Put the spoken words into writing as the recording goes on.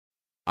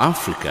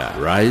Africa,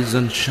 rise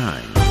and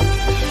shine.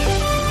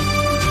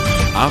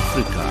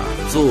 Africa,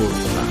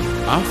 zorka.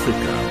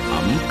 Africa,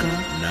 amka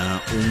na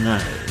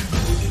ungae.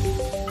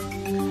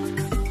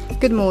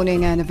 Good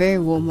morning and a very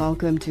warm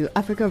welcome to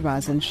Africa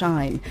Rise and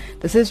Shine.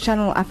 This is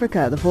Channel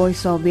Africa, the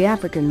voice of the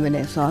African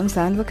Renaissance,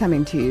 and we're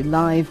coming to you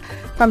live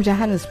from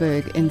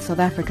Johannesburg in South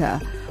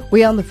Africa.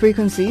 We are on the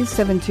frequencies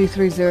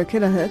 7230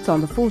 kHz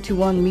on the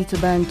 41 meter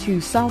band to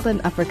Southern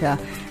Africa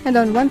and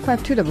on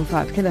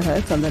 15255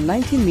 kHz on the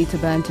 19 meter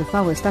band to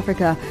Far West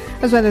Africa,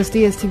 as well as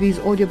DSTV's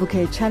audio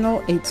bouquet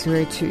channel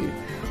 802.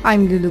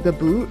 I'm Lulu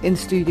Gabu in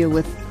studio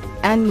with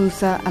Anne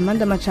Musa,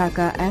 Amanda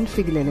Machaka and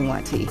Figileni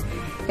Wati.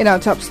 In our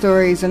top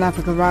stories on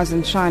Africa Rise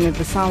and Shine at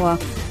this hour,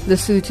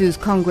 Lesotho's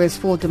Congress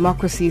for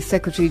Democracy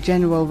Secretary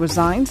General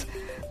resigns.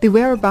 The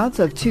whereabouts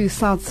of two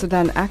South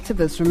Sudan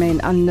activists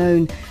remain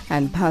unknown,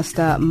 and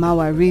Pastor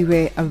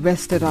Mawarire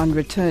arrested on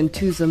return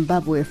to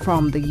Zimbabwe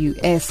from the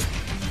U.S.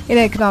 In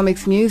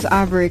economics news,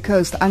 Ivory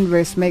Coast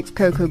unrest makes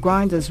cocoa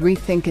grinders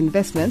rethink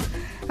investments.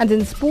 And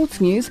in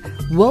sports news,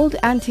 World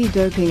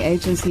Anti-Doping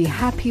Agency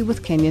happy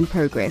with Kenyan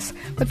progress.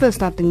 But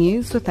first up, the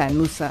news with Anne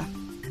Musa.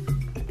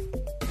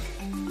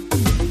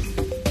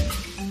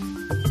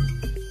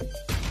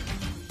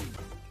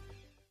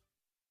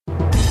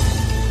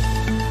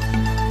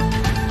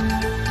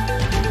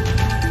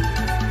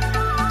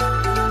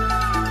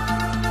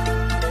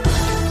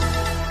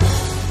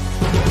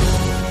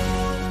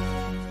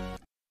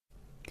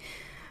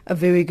 A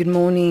very good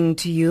morning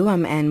to you.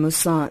 I'm Anne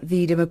Musa.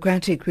 The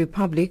Democratic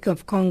Republic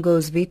of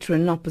Congo's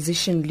veteran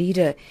opposition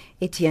leader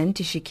Etienne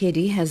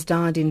Tshisekedi has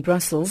died in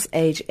Brussels,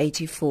 aged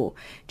 84.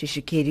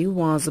 Tshisekedi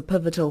was a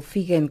pivotal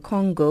figure in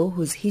Congo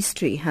whose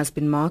history has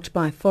been marked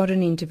by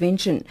foreign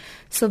intervention,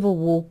 civil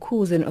war,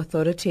 coups and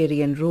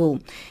authoritarian rule.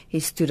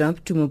 He stood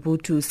up to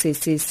Mobutu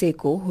Sese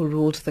Seko, who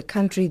ruled the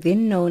country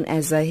then known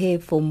as Zaire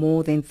for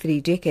more than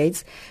 3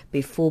 decades,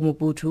 before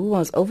Mobutu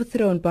was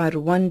overthrown by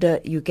Rwanda,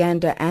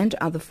 Uganda and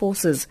other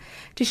forces.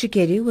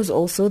 Tshisekedi was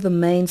also the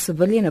main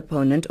civilian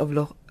opponent of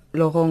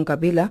Laurent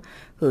Kabila,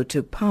 who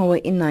took power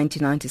in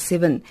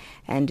 1997,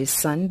 and his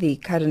son, the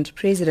current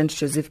President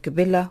Joseph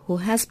Kabila, who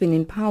has been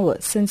in power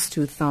since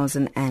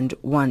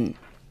 2001.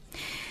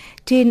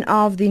 10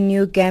 of the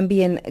new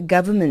Gambian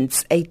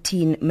government's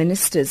 18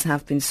 ministers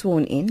have been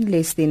sworn in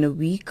less than a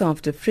week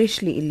after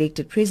freshly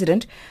elected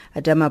President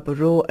Adama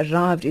Barrow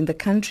arrived in the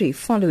country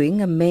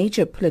following a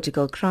major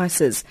political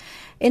crisis.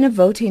 In a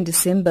vote in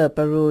December,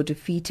 Barrow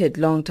defeated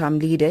longtime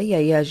leader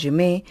Yahya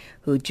Jammeh,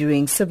 who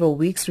during several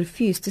weeks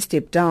refused to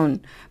step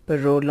down.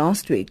 Barrow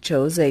last week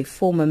chose a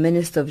former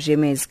minister of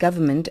Jammeh's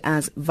government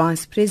as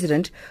vice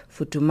president,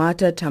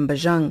 Fatoumata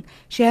Tambajang.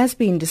 She has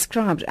been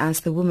described as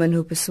the woman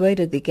who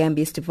persuaded the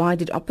Gambia's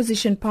divided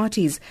opposition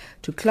parties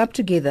to club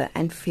together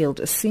and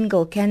field a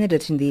single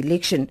candidate in the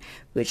election,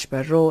 which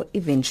Barrow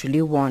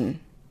eventually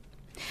won.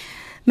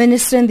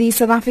 Minister in the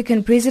South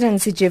African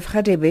presidency, Jeff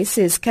Radebe,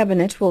 says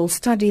Cabinet will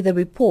study the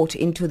report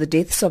into the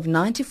deaths of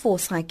 94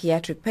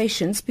 psychiatric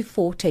patients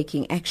before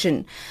taking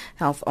action.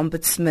 Health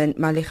Ombudsman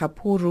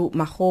Malekapuru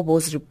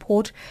Mahobo's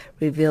report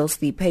reveals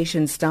the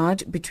patients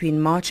died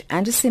between March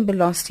and December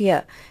last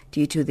year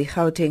due to the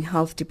Gauteng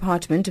Health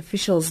Department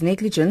officials'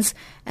 negligence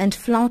and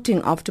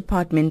flouting of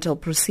departmental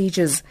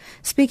procedures.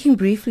 Speaking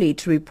briefly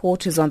to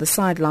reporters on the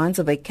sidelines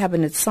of a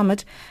cabinet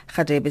summit,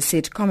 Radebe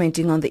said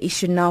commenting on the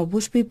issue now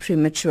would be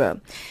premature.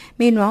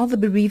 Meanwhile, the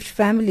bereaved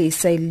families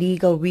say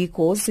legal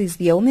recourse is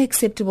the only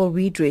acceptable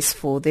redress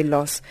for their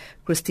loss.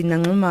 Christina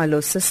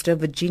Ngumalo's sister,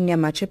 Virginia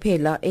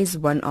Machapela, is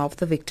one of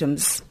the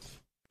victims.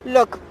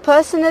 Look,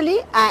 personally,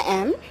 I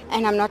am,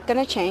 and I'm not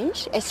going to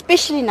change,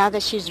 especially now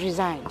that she's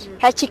resigned.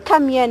 Had she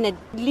come here and at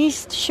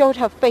least showed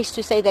her face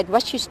to say that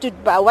what she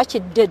stood by, what she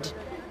did,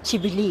 she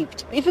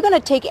believed. If you're going to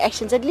take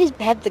actions, at least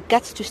have the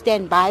guts to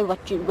stand by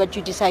what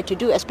you decide to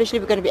do, especially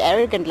if you're going to be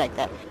arrogant like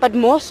that. But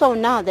more so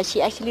now that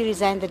she actually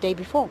resigned the day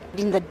before,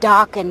 in the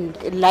dark and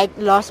like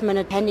last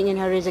minute handing in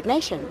her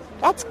resignation.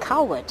 That's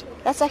coward.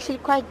 That's actually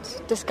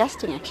quite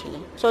disgusting, actually.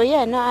 So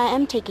yeah, no, I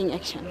am taking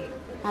action.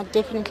 I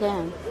definitely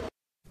am.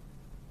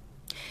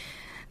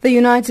 The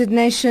United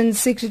Nations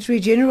Secretary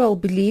General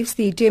believes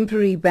the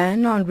temporary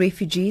ban on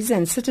refugees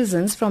and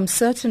citizens from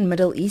certain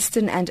Middle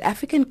Eastern and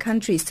African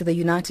countries to the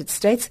United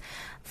States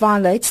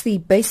violates the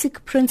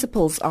basic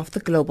principles of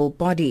the global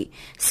body.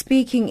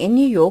 Speaking in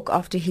New York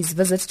after his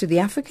visit to the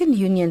African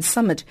Union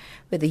Summit,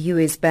 where the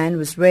U.S. ban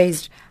was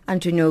raised,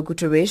 Antonio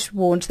Guterres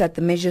warned that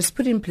the measures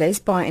put in place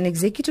by an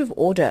executive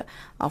order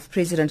of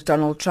President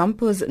Donald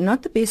Trump was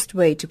not the best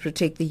way to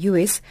protect the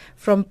U.S.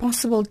 from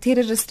possible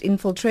terrorist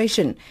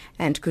infiltration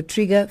and could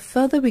trigger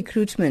further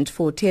recruitment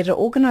for terror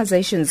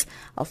organizations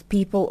of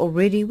people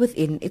already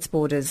within its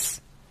borders.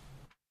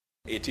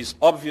 It is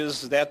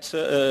obvious that,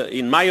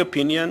 in my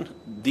opinion,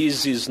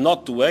 this is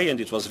not the way, and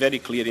it was very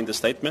clear in the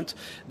statement,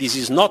 this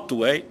is not the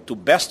way to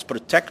best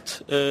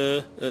protect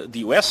the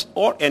US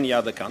or any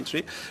other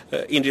country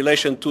in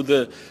relation to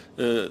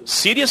the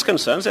serious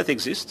concerns that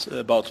exist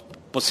about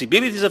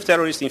possibilities of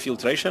terrorist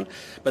infiltration,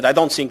 but I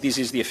don't think this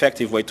is the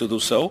effective way to do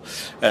so.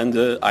 And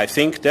I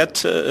think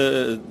that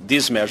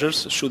these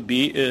measures should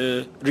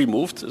be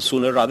removed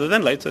sooner rather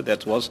than later.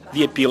 That was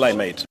the appeal I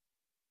made.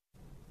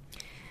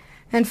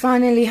 And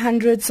finally,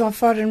 hundreds of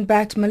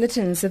foreign-backed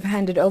militants have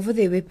handed over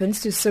their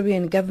weapons to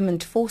Syrian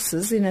government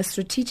forces in a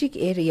strategic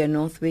area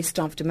northwest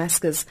of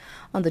Damascus.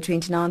 On the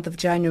 29th of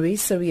January,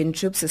 Syrian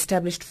troops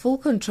established full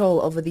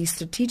control over the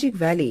strategic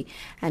valley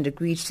and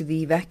agreed to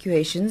the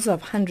evacuations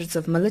of hundreds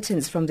of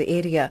militants from the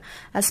area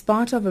as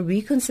part of a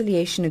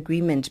reconciliation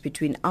agreement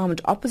between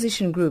armed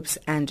opposition groups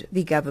and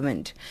the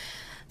government.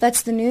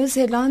 That's the news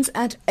headlines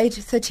at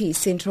 8:30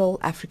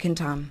 Central African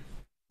Time.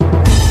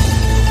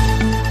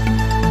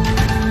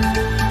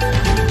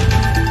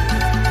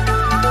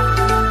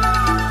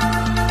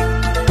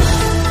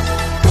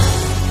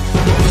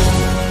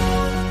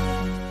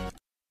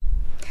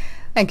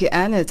 Thank you,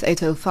 Anne. It's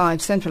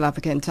 8:05 Central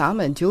African Time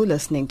and you're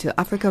listening to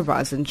Africa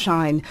Rise and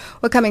Shine.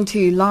 We're coming to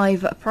you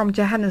live from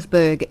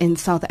Johannesburg in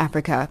South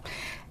Africa.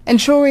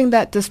 Ensuring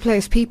that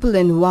displaced people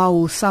in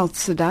Wau, South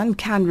Sudan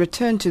can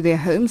return to their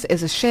homes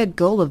is a shared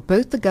goal of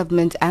both the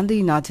government and the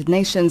United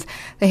Nations,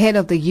 the head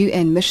of the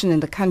UN mission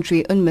in the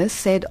country, UNMISS,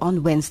 said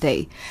on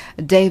Wednesday.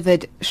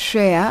 David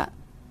Schreier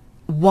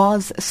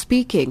was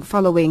speaking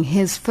following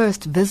his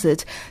first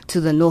visit to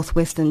the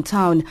northwestern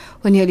town,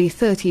 where nearly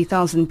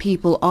 30,000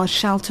 people are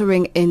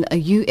sheltering in a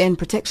UN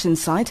protection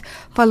site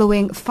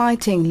following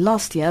fighting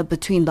last year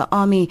between the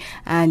army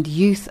and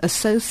youth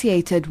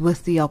associated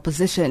with the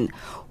opposition.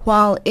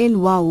 While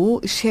in Wau,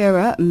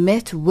 Schreier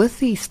met with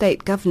the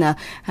state governor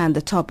and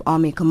the top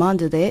army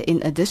commander there,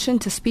 in addition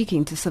to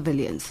speaking to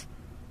civilians.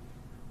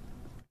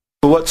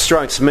 What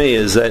strikes me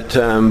is that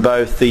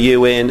both the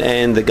UN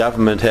and the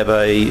government have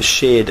a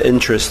shared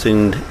interest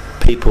in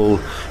people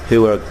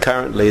who are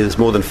currently, there's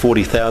more than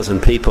 40,000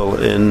 people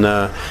in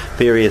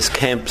various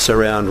camps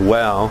around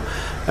Wau,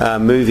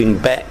 moving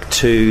back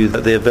to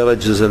their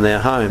villages and their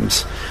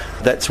homes.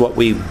 That's what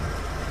we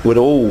would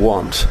all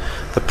want.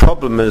 The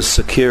problem is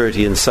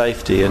security and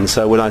safety, and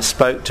so when I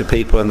spoke to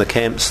people in the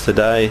camps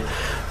today,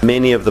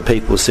 many of the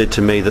people said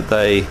to me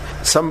that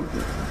some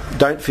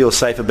don't feel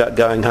safe about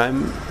going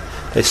home.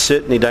 They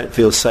certainly don't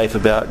feel safe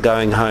about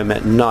going home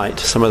at night.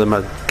 Some of them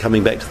are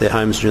coming back to their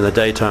homes during the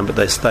daytime, but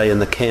they stay in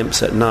the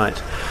camps at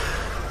night.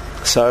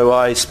 So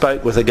I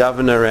spoke with the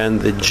governor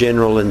and the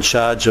general in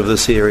charge of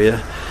this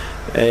area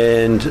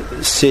and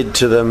said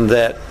to them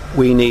that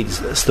we need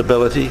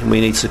stability,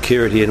 we need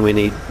security, and we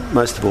need,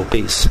 most of all,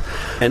 peace.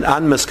 And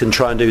UNMISS can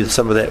try and do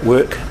some of that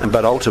work,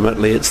 but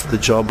ultimately it's the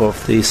job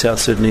of the South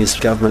Sudanese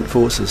government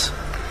forces.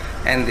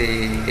 And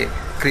the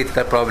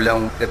critical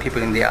problem the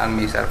people in the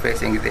armies are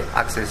facing is the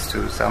access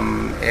to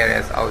some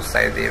areas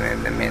outside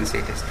the main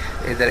cities.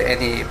 Is there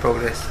any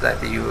progress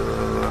that you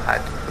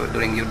had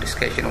during your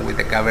discussion with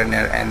the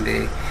governor and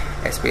the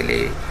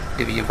SPLA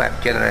Division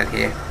 5 General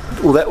here?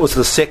 Well, that was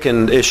the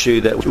second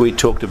issue that we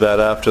talked about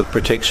after the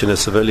protection of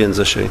civilians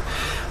issue.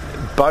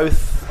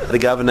 Both the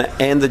governor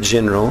and the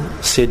general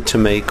said to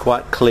me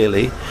quite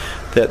clearly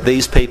that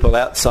these people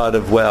outside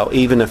of Wau,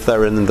 even if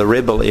they're in the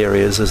rebel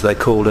areas, as they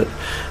called it,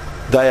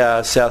 they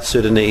are South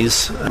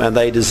Sudanese and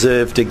they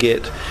deserve to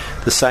get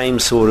the same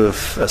sort of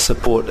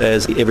support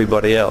as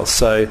everybody else,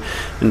 so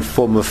in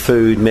form of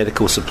food,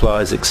 medical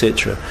supplies,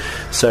 etc.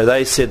 So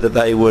they said that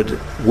they would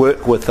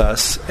work with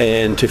us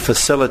and to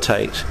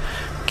facilitate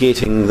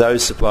getting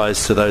those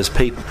supplies to those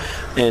people.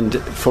 And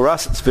for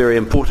us it's very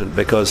important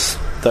because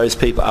those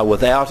people are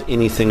without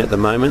anything at the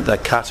moment, they're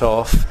cut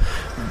off.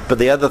 But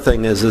the other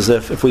thing is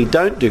if we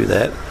don't do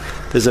that,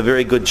 there's a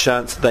very good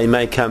chance that they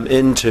may come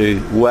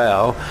into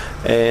Wau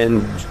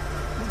and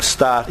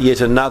start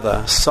yet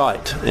another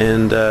site,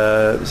 and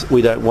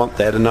we don't want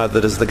that, and neither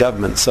does the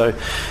government. So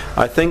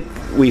I think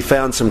we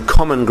found some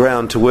common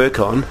ground to work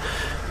on.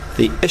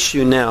 The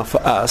issue now for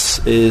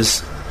us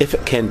is if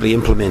it can be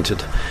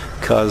implemented,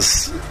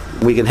 because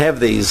we can have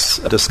these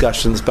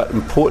discussions, but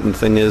important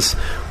thing is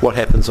what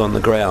happens on the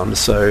ground.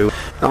 So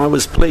I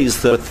was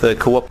pleased with the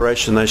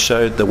cooperation they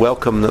showed, the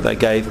welcome that they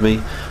gave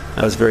me.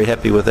 I was very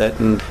happy with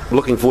that, and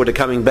looking forward to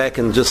coming back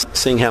and just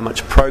seeing how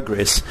much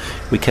progress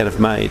we can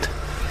have made.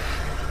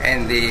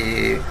 And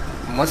the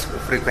most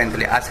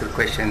frequently asked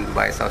question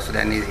by South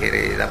Sudanese here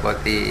is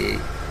about the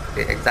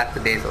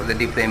exact dates of the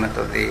deployment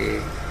of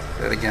the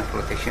Regional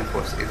Protection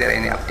Force. Is there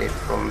any update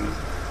from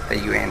the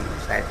UN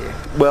side here?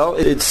 Well,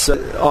 it's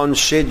on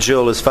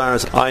schedule as far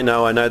as I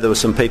know. I know there were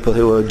some people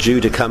who were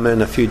due to come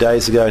in a few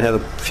days ago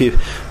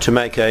and to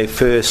make a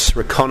first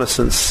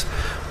reconnaissance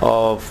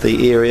of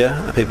the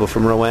area. People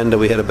from Rwanda,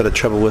 we had a bit of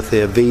trouble with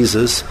their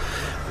visas.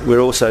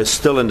 We're also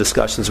still in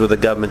discussions with the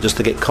government just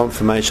to get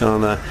confirmation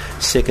on a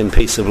second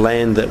piece of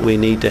land that we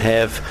need to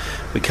have.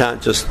 We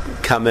can't just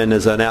come in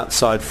as an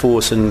outside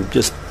force and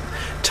just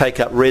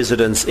take up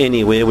residence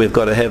anywhere. We've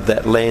got to have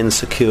that land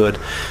secured.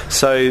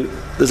 So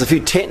there's a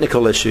few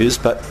technical issues,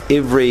 but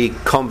every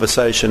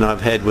conversation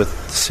I've had with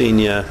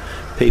senior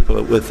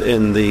people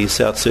within the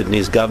South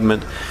Sudanese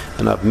government,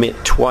 and I've met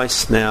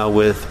twice now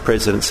with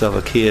President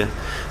Salva Kiir.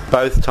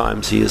 Both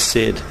times he has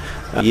said,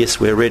 yes,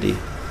 we're ready.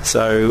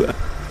 So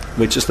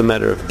it's just a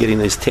matter of getting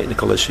these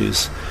technical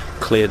issues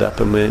cleared up,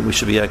 and we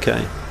should be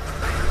okay.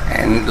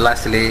 And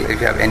lastly,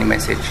 if you have any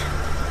message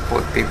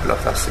for the people of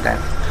South Sudan.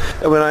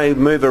 When I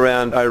move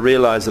around, I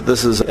realise that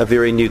this is a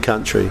very new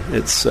country.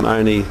 It's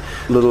only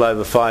a little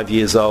over 5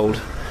 years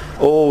old.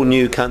 All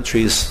new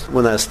countries,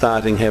 when they're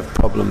starting, have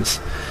problems.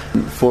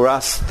 For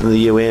us in the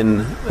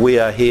UN, we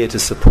are here to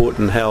support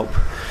and help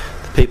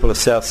the people of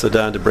South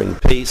Sudan to bring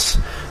peace,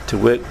 to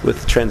work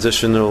with the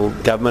transitional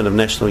government of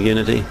national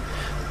unity.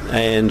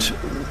 And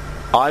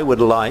I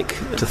would like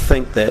to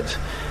think that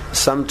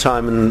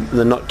sometime in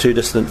the not too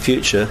distant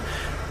future,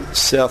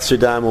 South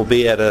Sudan will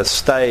be at a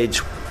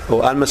stage,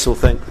 or UNMISS will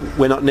think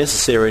we're not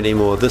necessary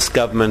anymore. This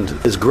government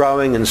is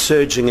growing and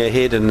surging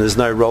ahead and there's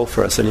no role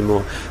for us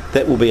anymore.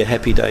 That will be a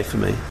happy day for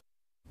me.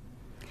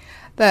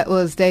 That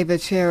was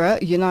David Shearer,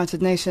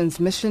 United Nations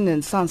Mission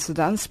in South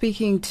Sudan,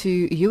 speaking to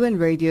UN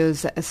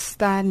Radio's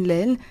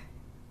Stanley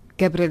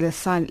Gabriel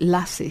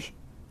Lassi.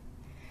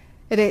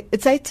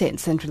 It's 8:10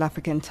 Central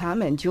African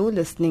Time, and you're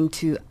listening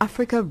to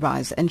Africa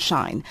Rise and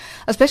Shine.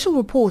 A special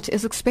report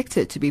is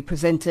expected to be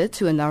presented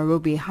to a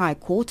Nairobi High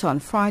Court on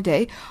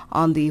Friday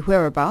on the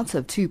whereabouts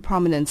of two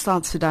prominent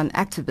South Sudan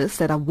activists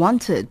that are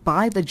wanted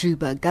by the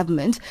Juba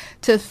government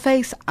to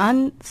face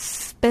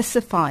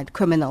unspecified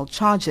criminal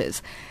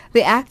charges.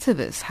 The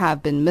activists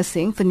have been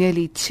missing for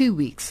nearly 2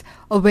 weeks.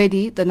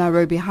 Already, the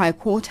Nairobi High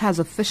Court has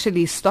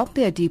officially stopped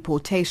their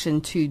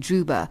deportation to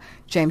Juba.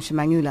 James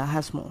Shimanyula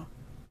has more.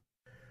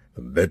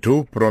 The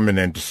two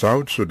prominent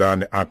South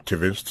Sudan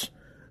activists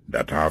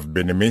that have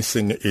been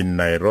missing in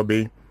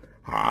Nairobi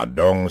are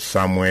Dong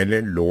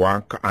Samuel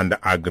Luwak and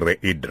Agre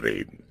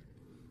Idri.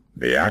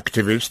 The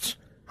activists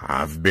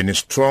have been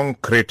strong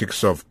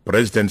critics of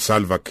President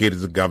Salva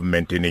Kiir's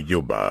government in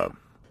Juba.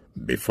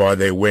 Before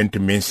they went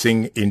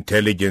missing,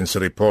 intelligence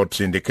reports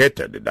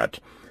indicated that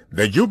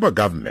the Juba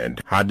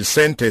government had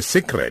sent a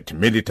secret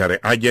military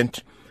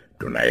agent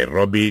to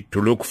Nairobi to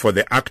look for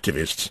the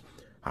activists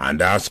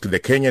and ask the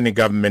Kenyan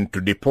government to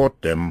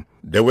deport them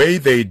the way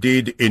they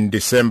did in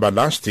December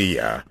last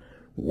year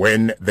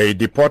when they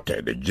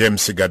deported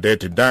James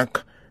Gadet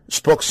Dak,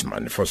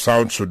 spokesman for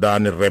South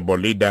Sudan rebel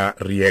leader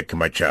Riek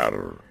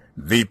Machar.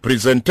 The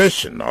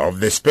presentation of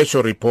the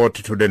special report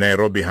to the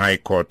Nairobi High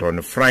Court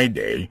on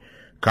Friday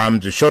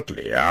comes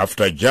shortly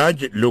after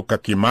Judge Luka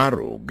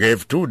Kimaru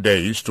gave 2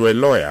 days to a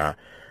lawyer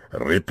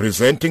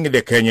representing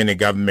the Kenyan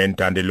government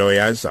and the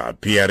lawyers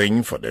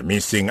appearing for the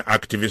missing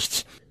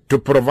activists to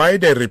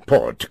provide a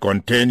report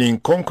containing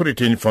concrete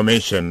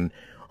information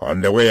on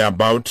the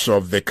whereabouts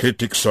of the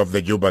critics of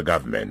the Juba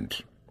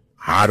government.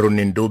 Harun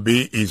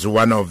Ndubi is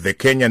one of the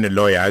Kenyan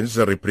lawyers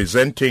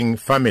representing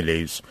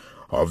families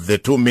of the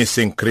two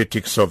missing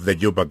critics of the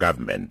Juba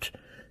government.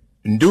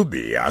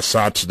 Ndubi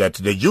asserts that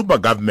the Juba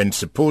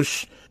government's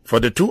push for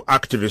the two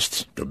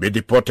activists to be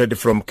deported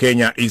from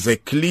Kenya is a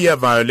clear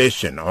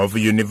violation of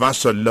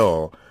universal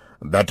law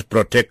that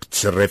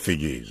protects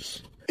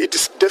refugees. It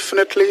is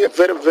definitely a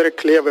very, very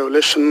clear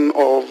violation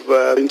of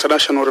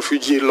international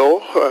refugee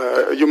law,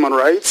 human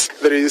rights.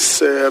 There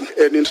is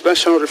an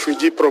international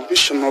refugee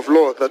provision of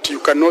law that you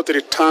cannot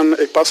return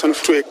a person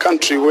to a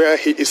country where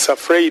he is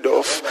afraid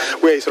of,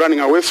 where he's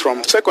running away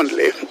from.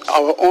 Secondly,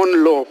 our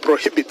own law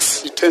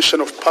prohibits detention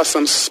of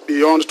persons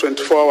beyond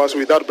 24 hours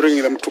without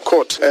bringing them to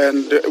court.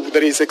 And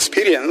there is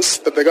experience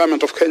that the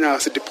government of Kenya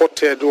has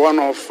deported one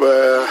of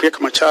Riek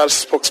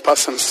Machar's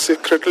spokespersons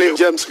secretly.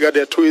 James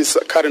Gadet, who is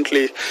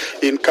currently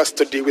in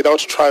custody without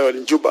trial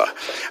in Juba,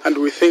 and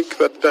we think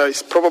that there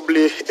is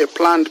probably a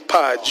planned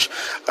purge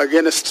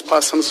against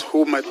persons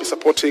who might be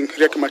supporting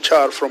Riek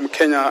Machar from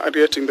Kenya and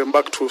getting them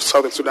back to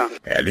Southern Sudan.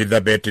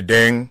 Elizabeth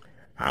Deng,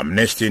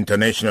 Amnesty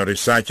International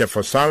researcher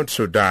for South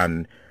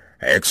Sudan,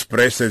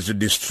 expresses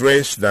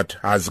distress that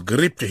has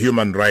gripped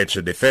human rights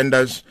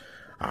defenders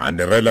and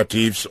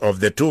relatives of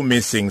the two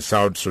missing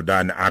South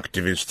Sudan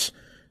activists,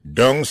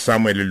 Dong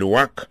Samuel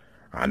Luwak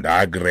and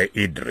Agre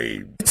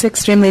Idri. It's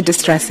extremely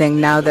distressing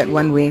now that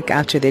 1 week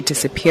after they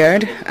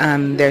disappeared,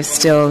 there's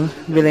still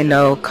really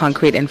no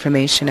concrete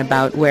information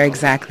about where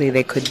exactly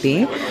they could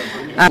be.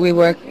 We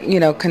were,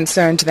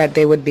 concerned that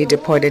they would be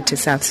deported to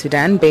South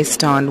Sudan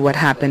based on what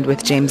happened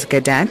with James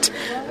Gadet.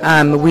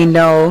 We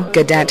know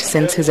Gadet,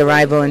 since his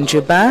arrival in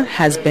Juba,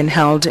 has been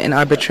held in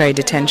arbitrary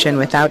detention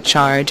without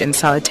charge and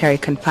solitary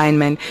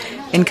confinement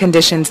in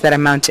conditions that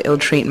amount to ill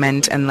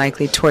treatment and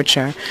likely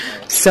torture.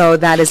 So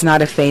that is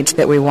not a fate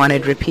that we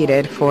wanted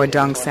repeated for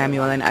Dong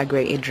Samuel and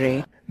Agre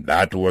Idri.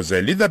 That was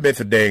Elizabeth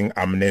Deng,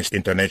 Amnesty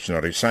International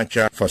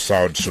researcher for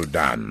South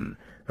Sudan.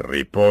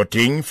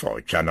 Reporting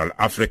for Channel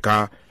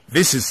Africa,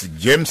 this is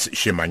James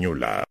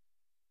Shimanyula.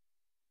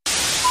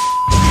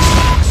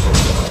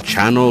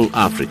 Channel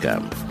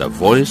Africa, the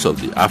voice of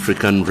the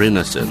African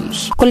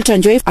Renaissance. Kultra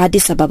Joy,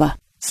 Addis Ababa.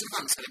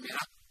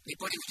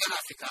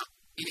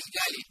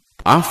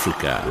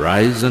 Africa,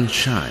 rise and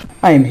shine.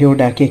 I am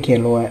Hilda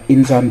Kekelwa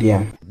in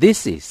Zambia.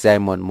 This is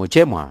Simon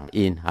Muchemwa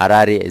in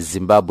Harare,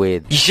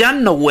 Zimbabwe.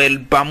 Jean-Noel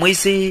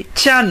Bamwese,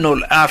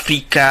 Channel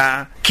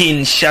Africa,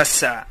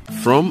 Kinshasa.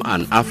 From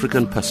an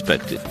African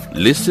perspective,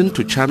 listen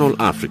to Channel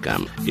Africa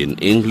in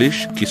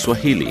English,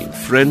 Kiswahili,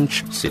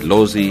 French,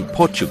 Silozi,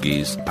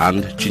 Portuguese,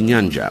 and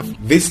Chinyanja.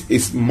 This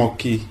is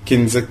Moki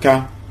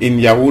Kinzeka in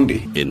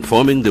Yaoundé.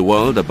 Informing the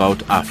world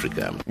about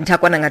Africa.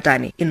 Ntakwana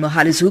Ngatani in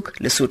Mohalizuk,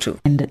 Lesotho.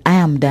 And I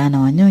am Diana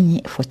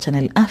Wanyonyi for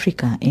Channel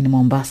Africa in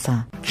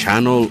Mombasa.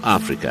 Channel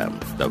Africa,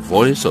 the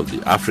voice of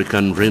the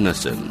African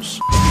Renaissance.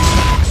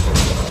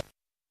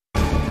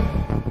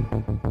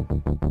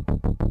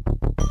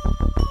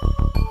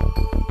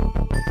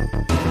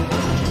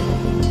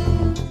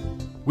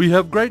 We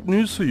have great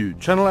news for you.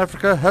 Channel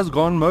Africa has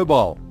gone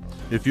mobile.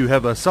 If you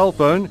have a cell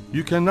phone,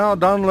 you can now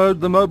download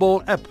the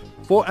mobile app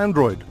for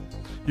Android.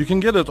 You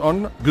can get it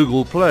on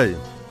Google Play.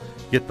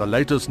 Get the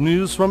latest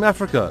news from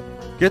Africa.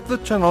 Get the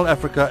Channel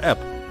Africa app.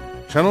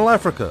 Channel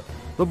Africa,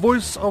 the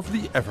voice of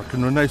the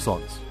African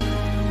Renaissance.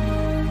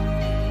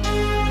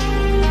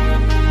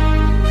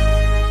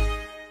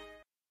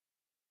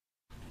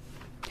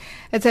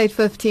 It's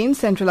 8:15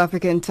 Central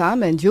African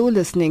Time and you're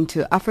listening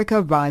to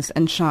Africa Rise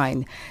and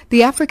Shine.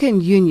 The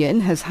African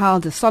Union has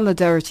held a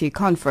solidarity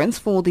conference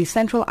for the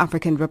Central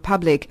African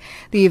Republic.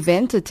 The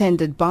event,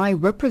 attended by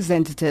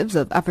representatives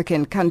of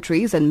African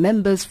countries and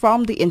members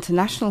from the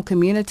international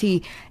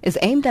community, is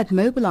aimed at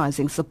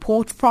mobilizing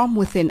support from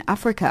within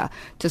Africa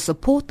to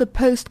support the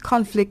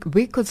post-conflict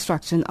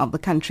reconstruction of the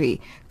country.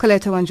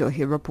 Coletta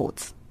Wanjohi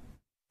reports.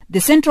 The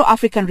Central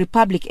African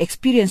Republic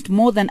experienced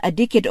more than a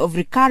decade of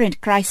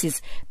recurrent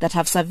crises that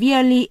have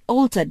severely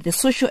altered the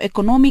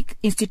socio-economic,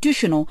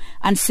 institutional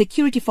and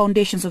security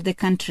foundations of the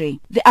country.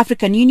 The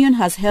African Union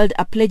has held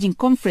a pledging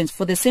conference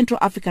for the Central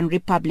African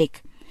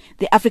Republic.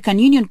 The African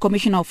Union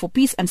Commissioner for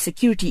Peace and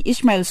Security,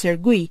 Ismail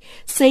Sergui,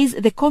 says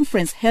the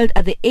conference held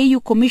at the AU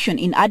Commission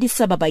in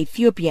Addis Ababa,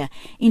 Ethiopia,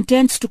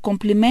 intends to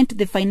complement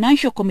the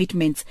financial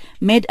commitments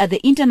made at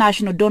the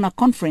International Donor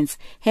Conference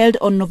held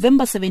on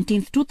November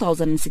 17,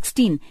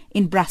 2016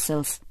 in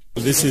Brussels.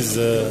 This is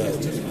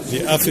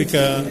the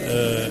Africa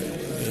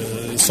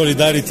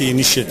Solidarity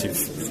Initiative,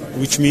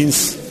 which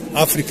means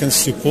Africans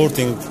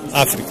supporting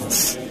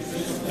Africans.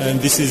 And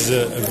this is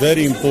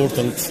very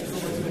important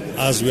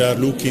as we are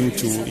looking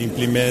to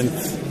implement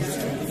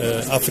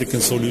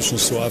African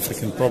solutions to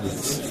African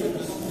problems.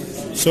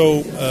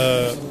 So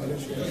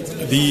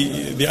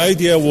the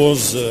idea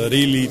was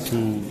really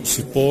to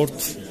support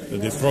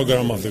the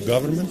program of the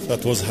government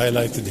that was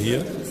highlighted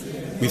here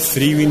with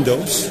 3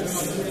 windows.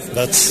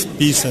 That's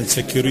peace and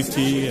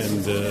security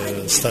and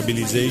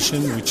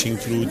stabilization, which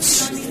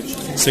includes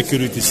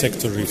security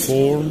sector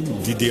reform,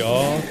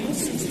 DDR,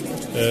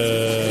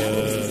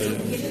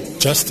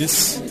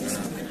 justice.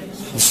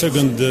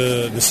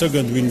 The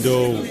second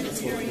window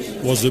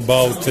was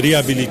about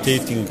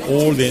rehabilitating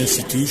all the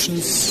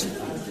institutions,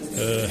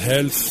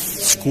 health,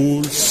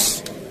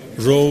 schools,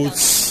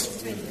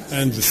 roads,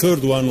 and the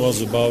third one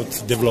was about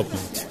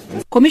development.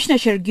 Commissioner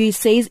Sergui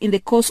says in the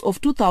course of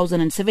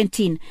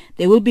 2017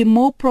 there will be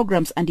more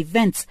programs and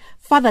events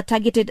further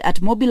targeted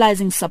at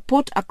mobilizing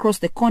support across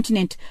the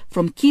continent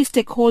from key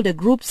stakeholder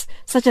groups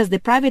such as the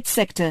private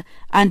sector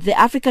and the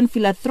African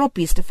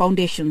philanthropist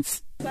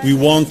foundations. We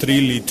want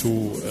really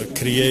to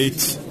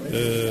create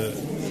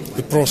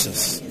the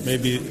process.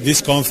 Maybe this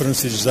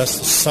conference is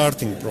just a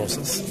starting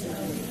process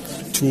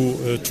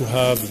to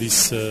have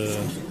this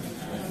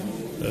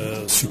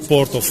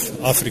support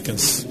of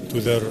Africans to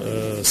their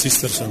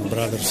sisters and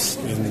brothers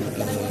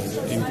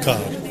in CAR.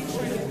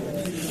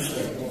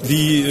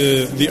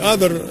 The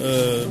other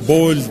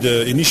bold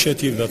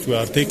initiative that we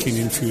are taking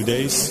in few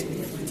days,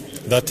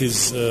 that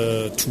is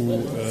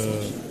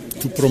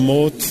to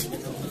promote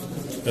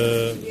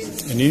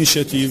an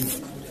initiative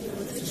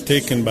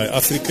taken by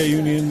Africa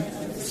Union,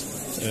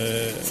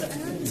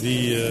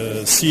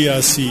 the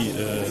CRC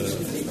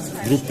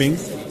grouping,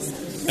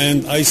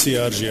 and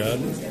ICRGL,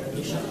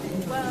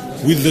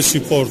 with the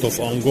support of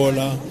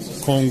Angola,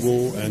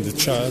 Congo, and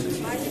Chad,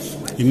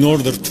 in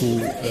order to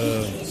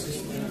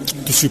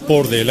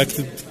support the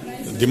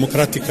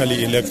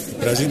democratically elected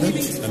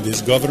president and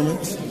his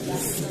government,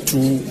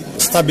 to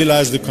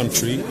stabilize the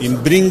country,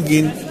 in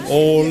bringing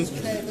all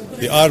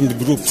the armed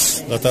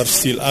groups that are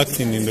still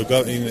acting in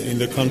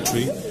the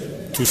country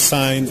to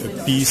sign a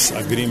peace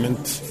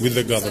agreement with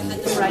the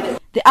government.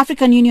 The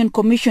African Union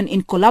Commission,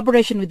 in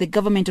collaboration with the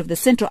government of the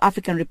Central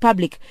African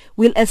Republic,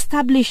 will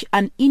establish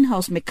an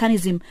in-house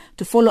mechanism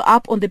to follow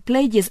up on the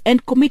pledges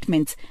and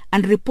commitments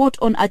and report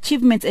on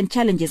achievements and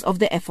challenges of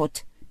the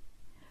effort.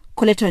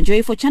 Coletta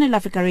Wanjohi for Channel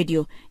Africa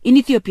Radio in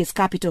Ethiopia's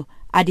capital,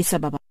 Addis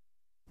Ababa.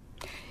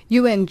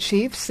 UN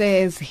chief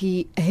says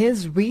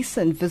his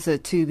recent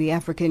visit to the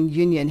African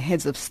Union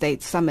Heads of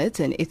State Summit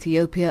in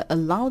Ethiopia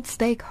allowed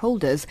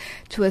stakeholders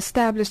to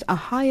establish a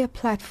higher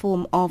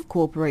platform of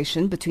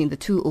cooperation between the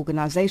two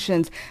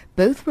organizations,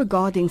 both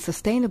regarding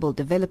sustainable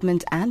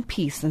development and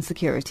peace and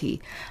security.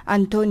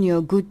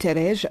 Antonio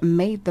Guterres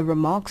made the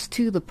remarks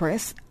to the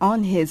press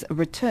on his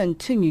return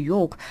to New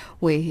York,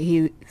 where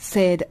he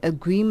said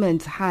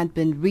agreement had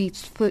been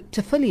reached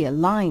to fully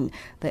align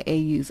the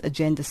AU's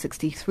Agenda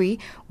 63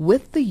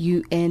 with the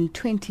UN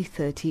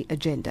 2030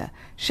 agenda.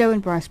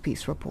 Sharon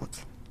Bryce-Peace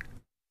reports.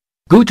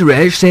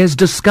 Guterres says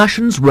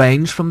discussions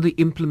range from the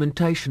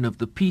implementation of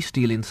the peace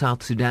deal in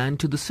South Sudan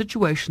to the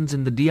situations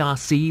in the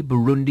DRC,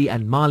 Burundi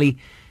and Mali,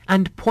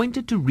 and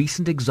pointed to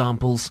recent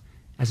examples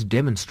as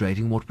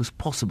demonstrating what was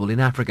possible in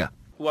Africa.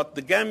 What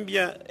the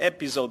Gambia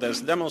episode has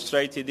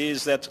demonstrated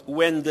is that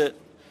when the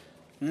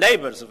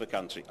neighbors of a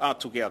country are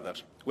together,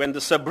 when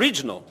the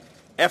sub-regional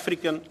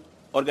African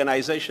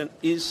organization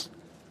is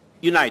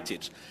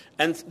united,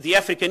 and the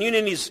African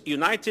Union is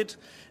united,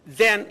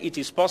 then it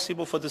is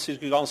possible for the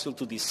Security Council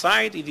to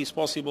decide, it is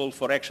possible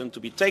for action to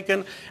be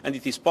taken, and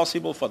it is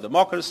possible for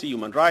democracy,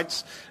 human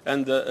rights,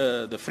 and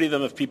the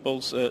freedom of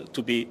peoples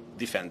to be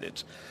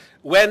defended.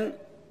 When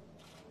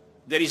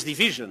there is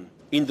division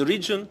in the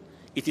region,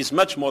 it is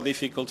much more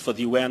difficult for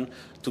the UN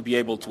to be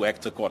able to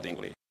act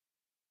accordingly.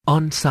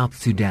 On South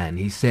Sudan,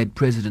 he said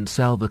President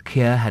Salva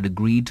Kiir had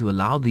agreed to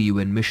allow the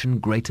UN mission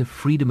greater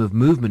freedom of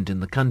movement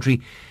in the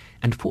country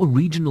and for a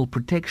regional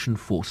protection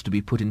force to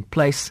be put in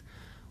place,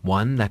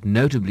 one that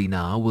notably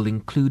now will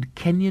include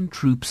Kenyan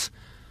troops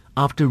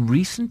after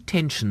recent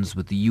tensions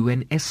with the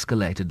UN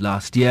escalated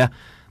last year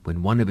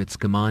when one of its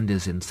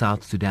commanders in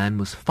South Sudan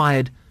was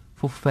fired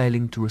for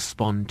failing to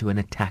respond to an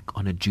attack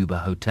on a Juba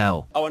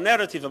hotel. Our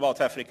narrative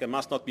about Africa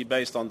must not be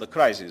based on the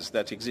crises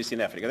that exist in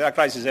Africa. There are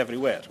crises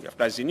everywhere. We have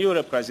crises in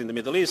Europe, crises in the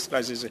Middle East,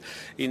 crises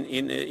in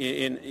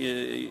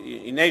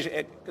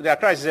Asia. There are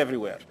crises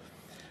everywhere.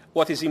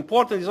 What is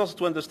important is also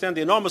to understand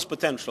the enormous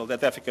potential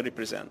that Africa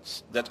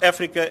represents, that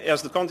Africa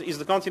is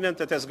the continent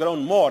that has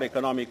grown more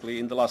economically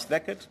in the last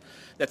decade,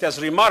 that has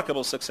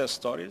remarkable success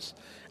stories,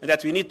 and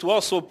that we need to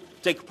also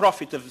take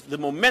profit of the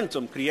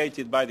momentum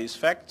created by these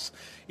facts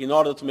in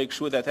order to make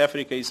sure that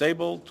Africa is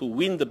able to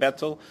win the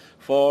battle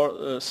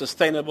for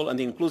sustainable and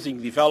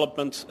inclusive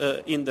development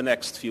in the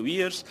next few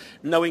years,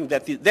 knowing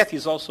that that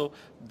is also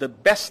the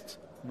best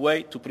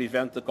way to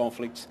prevent the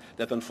conflicts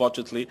that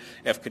unfortunately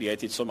have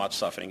created so much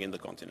suffering in the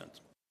continent.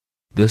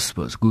 This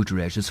was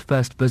Guterres'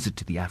 first visit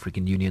to the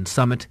African Union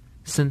Summit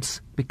since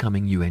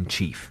becoming UN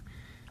chief.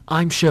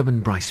 I'm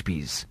Sherman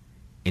Bryce-Peace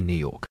in New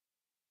York.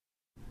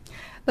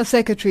 The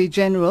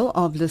Secretary-General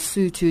of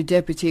Lesotho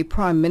Deputy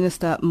Prime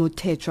Minister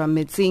Mothetjwa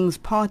Metsing's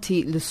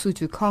party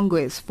Lesotho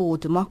Congress for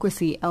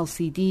Democracy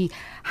LCD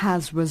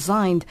has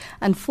resigned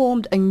and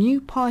formed a new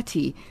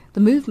party, the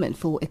Movement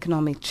for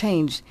Economic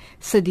Change.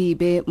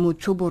 Sidibe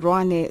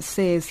Muchoborwane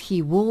says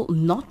he will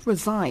not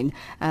resign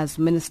as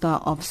Minister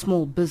of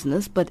Small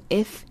Business, but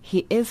if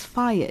he is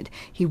fired,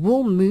 he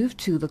will move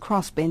to the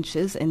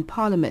crossbenches in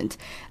Parliament.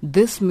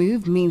 This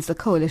move means the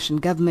coalition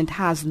government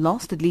has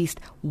lost at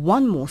least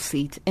one more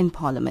seat in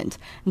Parliament.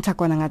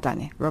 Ntakwana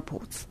Ngadane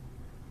reports.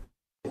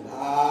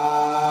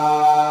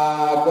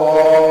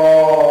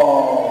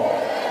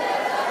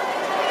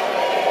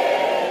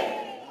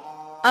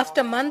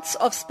 After months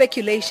of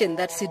speculation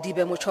that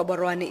Sidibe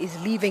Muchoborwane is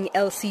leaving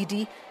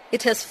LCD,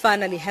 it has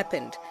finally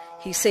happened.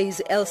 He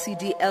says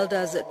LCD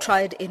elders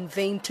tried in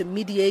vain to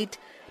mediate,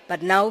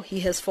 but now he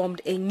has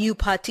formed a new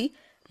party,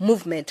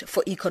 Movement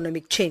for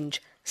Economic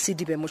Change.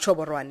 Sidibe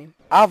Muchoborwane.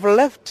 I've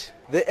left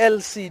the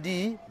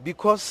LCD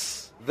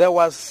because there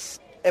was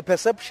a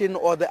perception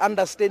or the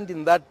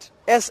understanding that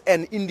as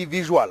an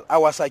individual, I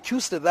was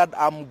accused that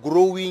I'm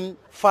growing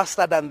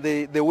faster than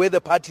the way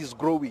the party is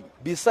growing.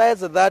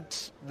 Besides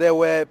that, there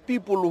were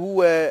people who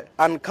were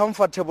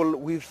uncomfortable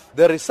with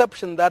the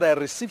reception that I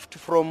received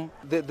from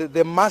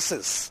the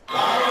masses.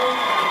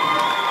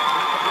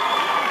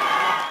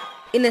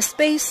 In a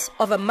space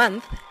of a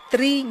month,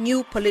 3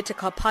 new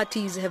political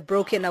parties have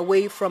broken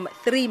away from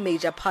 3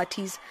 major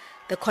parties.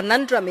 The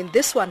conundrum in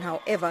this one,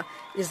 however,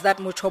 is that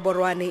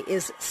Muchoborwane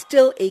is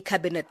still a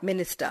cabinet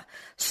minister.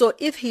 So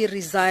if he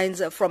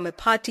resigns from a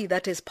party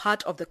that is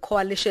part of the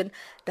coalition,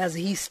 does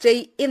he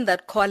stay in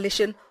that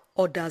coalition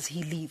or does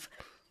he leave?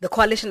 The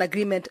coalition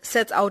agreement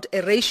sets out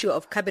a ratio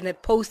of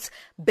cabinet posts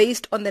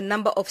based on the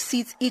number of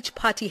seats each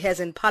party has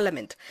in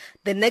parliament.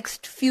 The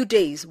next few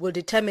days will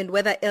determine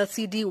whether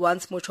LCD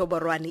wants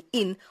Muchoborwane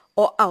in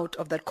or out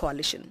of that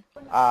coalition.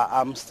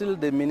 I'm still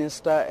the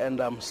minister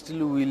and I'm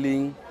still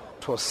willing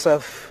to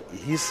serve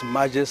His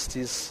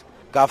Majesty's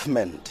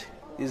government.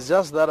 It's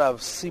just that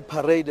I've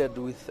separated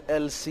with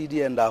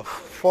LCD and I've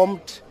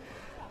formed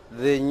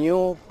the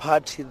new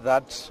party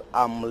that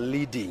I'm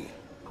leading.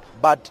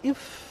 But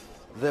if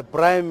the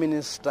Prime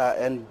Minister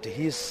and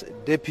his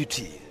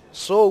deputy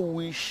so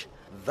wish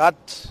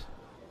that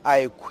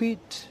I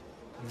quit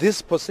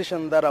this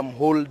position that I'm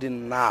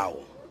holding now,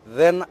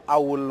 then I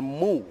will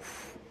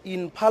move.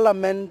 In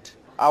Parliament,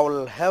 I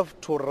will have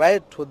to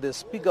write to the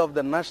Speaker of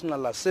the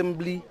National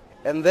Assembly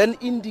and then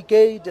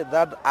indicate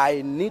that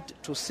I need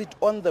to sit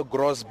on the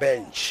gross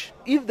bench.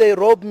 If they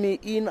rope me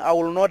in, I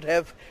will not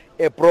have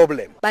a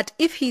problem. But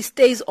if he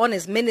stays on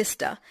as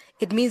minister,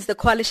 it means the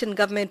coalition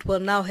government will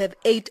now have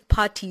 8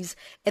 parties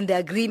and the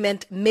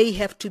agreement may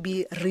have to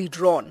be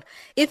redrawn.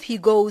 If he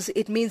goes,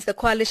 it means the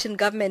coalition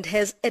government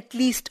has at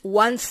least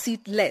 1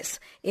 seat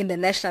less in the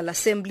National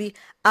Assembly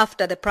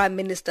after the Prime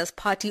Minister's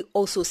party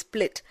also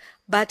split.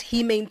 But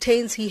he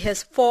maintains he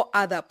has 4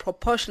 other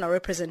proportional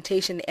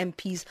representation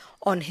MPs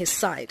on his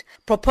side.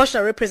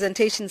 Proportional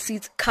representation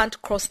seats can't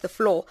cross the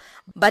floor,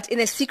 but in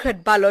a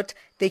secret ballot,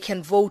 they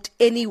can vote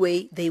any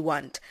way they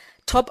want.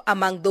 Top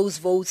among those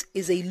votes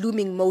is a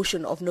looming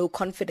motion of no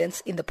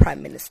confidence in the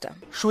Prime Minister.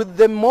 Should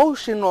the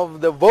motion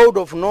of the vote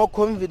of no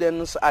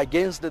confidence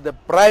against the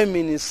Prime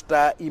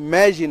Minister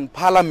emerge in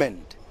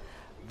Parliament,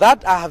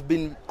 that I have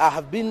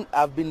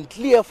been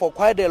clear for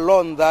quite a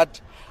long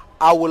that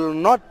I will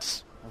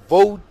not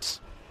vote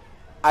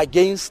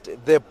against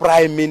the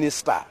Prime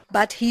Minister.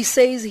 But he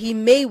says he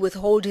may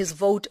withhold his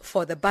vote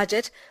for the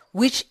budget,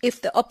 which,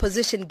 if the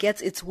opposition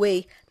gets its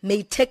way,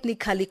 may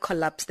technically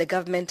collapse the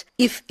government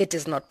if it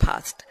is not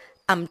passed.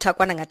 I'm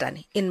Takwana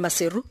Ngatani in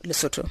Maseru,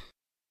 Lesotho.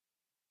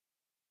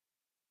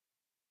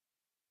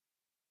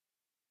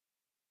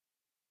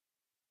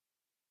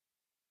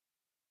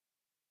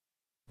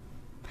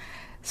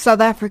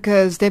 South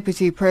Africa's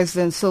Deputy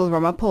President Cyril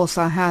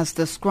Ramaphosa has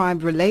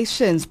described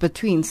relations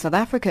between South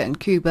Africa and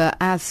Cuba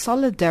as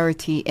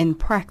solidarity in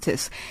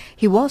practice.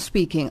 He was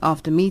speaking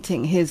after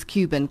meeting his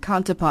Cuban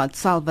counterpart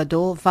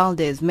Salvador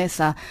Valdez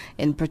Mesa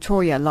in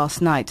Pretoria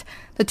last night.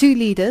 The two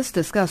leaders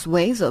discussed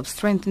ways of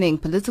strengthening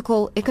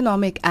political,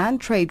 economic and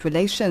trade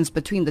relations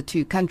between the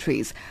two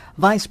countries.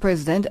 Vice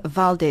President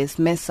Valdez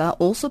Mesa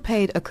also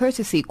paid a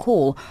courtesy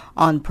call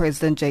on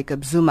President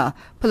Jacob Zuma.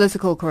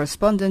 Political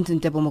correspondent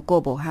Ntebo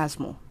Mokobo has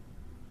more.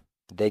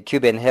 The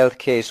Cuban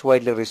healthcare is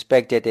widely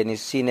respected and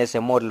is seen as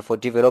a model for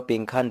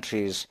developing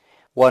countries.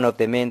 One of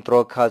the main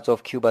drawcards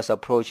of Cuba's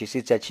approach is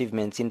its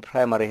achievements in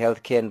primary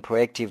healthcare and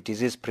proactive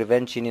disease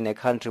prevention in a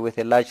country with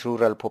a large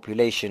rural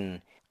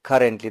population.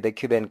 Currently, the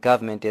Cuban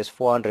government has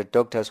 400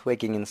 doctors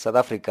working in South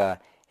Africa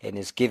and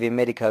is giving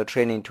medical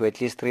training to at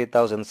least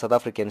 3,000 South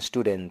African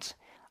students.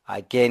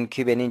 Again,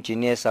 Cuban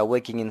engineers are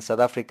working in South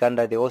Africa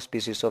under the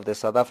auspices of the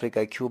South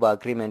Africa-Cuba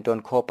Agreement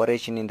on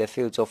cooperation in the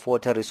fields of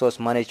water resource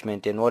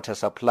management and water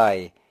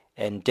supply.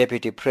 And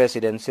Deputy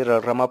President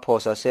Cyril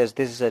Ramaphosa says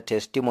this is a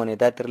testimony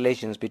that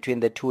relations between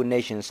the two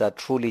nations are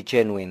truly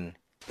genuine.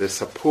 The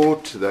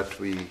support that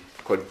we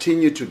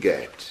continue to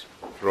get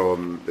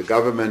from the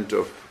government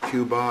of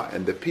Cuba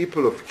and the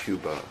people of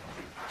Cuba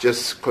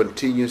just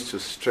continues to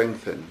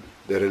strengthen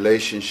the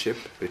relationship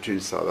between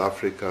South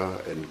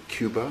Africa and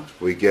Cuba.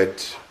 We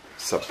get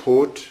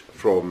support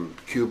from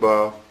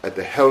Cuba at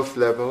the health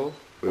level.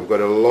 We've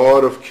got a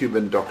lot of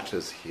Cuban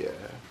doctors here.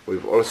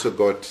 We've also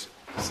got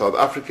South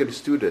African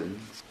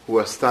students who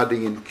are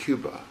studying in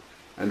Cuba.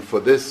 And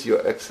for this,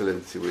 Your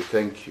Excellency, we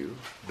thank you.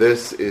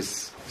 This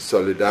is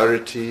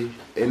solidarity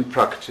in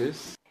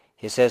practice.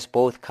 He says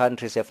both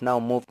countries have now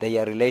moved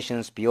their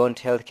relations beyond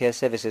healthcare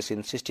services,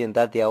 insisting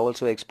that they are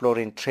also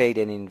exploring trade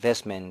and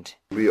investment.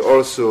 We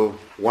also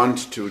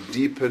want to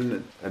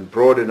deepen and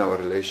broaden our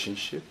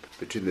relationship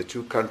between the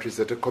two countries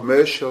at a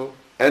commercial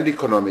and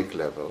economic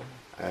level.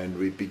 And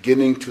we're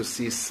beginning to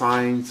see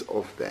signs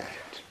of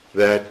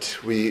that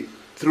we,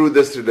 through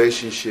this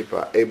relationship,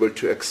 are able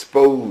to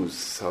expose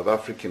South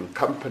African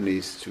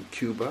companies to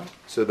Cuba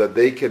so that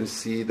they can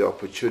see the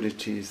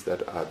opportunities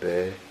that are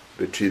there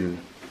between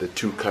the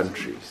two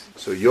countries.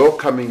 So your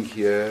coming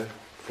here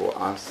for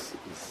us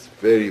is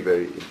very,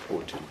 very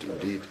important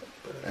indeed,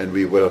 and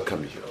we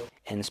welcome you.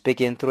 And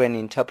speaking through an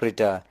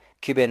interpreter,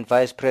 Cuban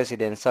Vice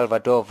President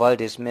Salvador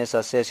Valdez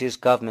Mesa says his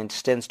government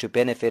stands to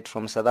benefit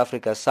from South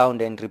Africa's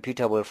sound and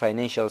reputable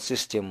financial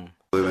system.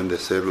 Deben de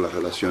ser las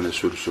relaciones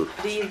sur-sur.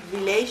 The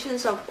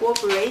relations of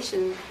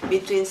cooperation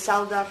between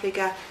South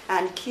Africa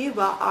and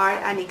Cuba are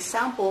an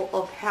example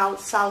of how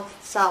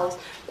South-South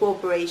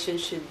cooperation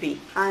should be.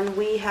 And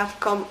we have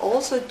come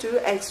also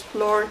to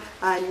explore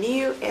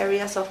new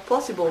areas of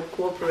possible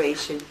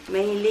cooperation,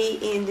 mainly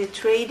in the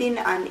trading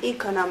and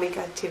economic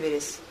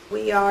activities.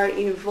 We are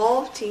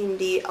involved in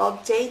the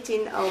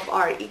updating of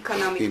our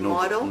economic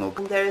model.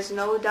 There is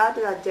no doubt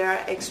that there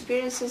are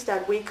experiences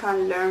that we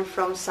can learn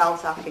from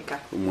South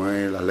Africa. Como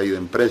es la ley de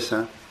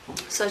empresa,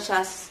 such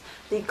as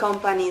the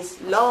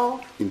company's law,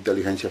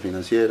 inteligencia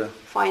financiera,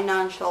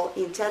 financial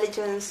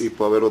intelligence, y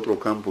puede haber otro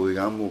campo,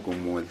 digamos,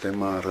 como el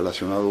tema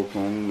relacionado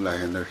con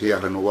las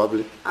energías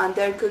renovables. And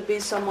there could be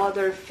some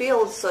other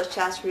fields such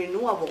as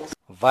renewables.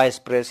 Vice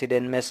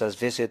President Mesa's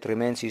visit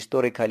remains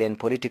historically and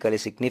politically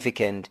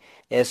significant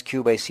as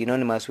Cuba is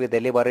synonymous with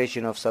the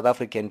liberation of South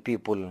African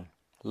people.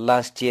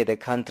 Last year, the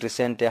country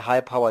sent a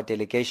high-powered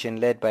delegation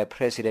led by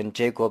President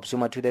Jacob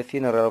Zuma to the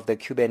funeral of the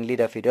Cuban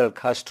leader Fidel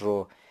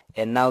Castro,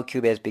 and now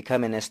Cuba has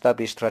become an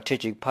established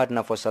strategic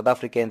partner for South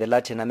Africa in the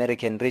Latin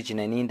American region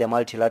and in the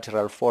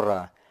multilateral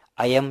fora.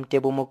 I am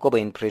Ntebo Mokobo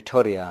in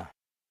Pretoria.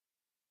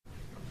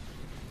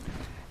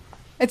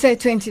 It's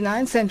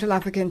 8:29 Central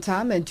African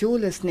Time and you're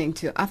listening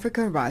to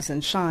Africa Rise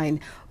and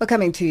Shine. We're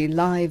coming to you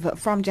live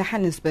from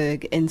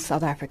Johannesburg in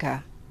South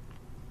Africa.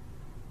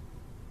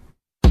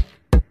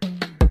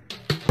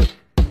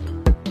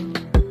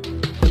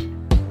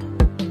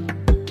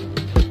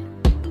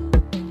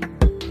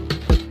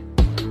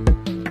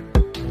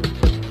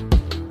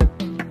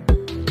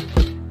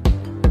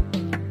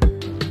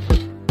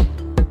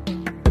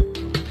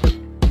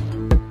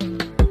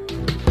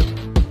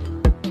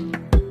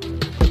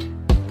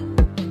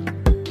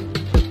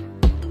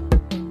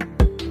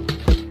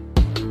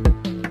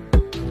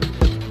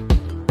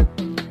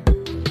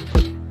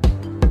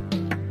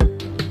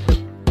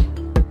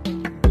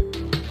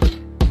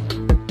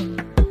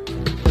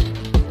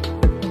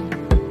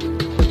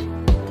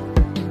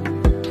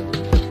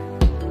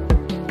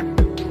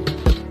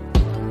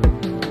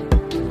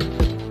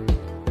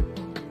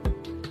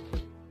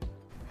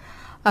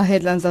 Our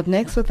headlines up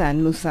next with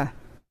Anne Musa.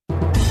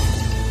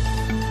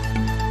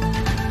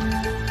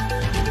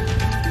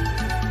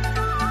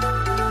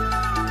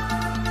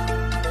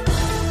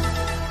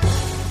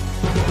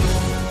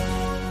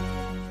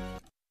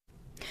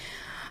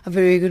 A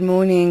very good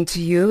morning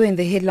to you. In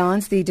the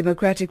headlines, the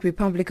Democratic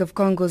Republic of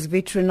Congo's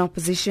veteran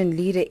opposition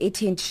leader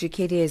Etienne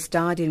Tshisekedi has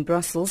died in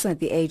Brussels at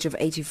the age of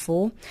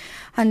 84.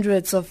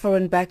 Hundreds of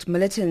foreign-backed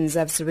militants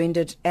have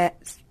surrendered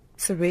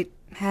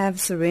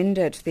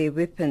their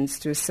weapons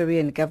to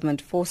Syrian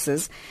government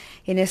forces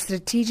in a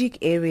strategic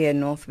area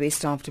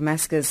northwest of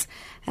Damascus.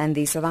 And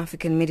the South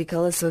African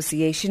Medical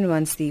Association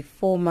wants the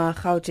former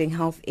Gauteng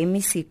Health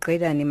MEC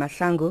Gredani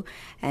Mahlangu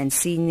and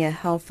senior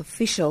health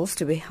officials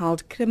to be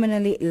held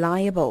criminally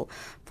liable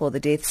for the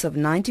deaths of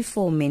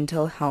 94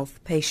 mental health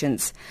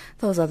patients.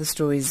 Those are the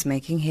stories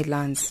making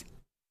headlines.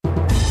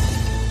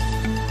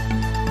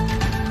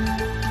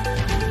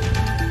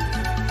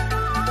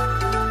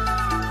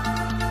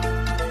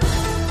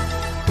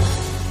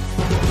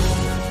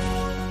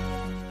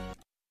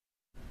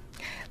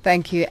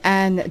 Thank you.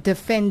 And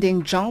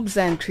defending jobs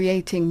and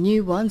creating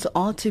new ones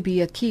ought to be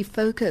a key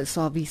focus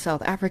of the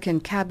South African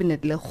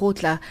Cabinet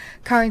Lekgotla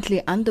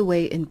currently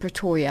underway in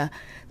Pretoria.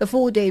 The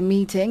 4-day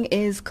meeting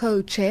is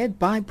co-chaired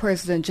by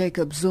President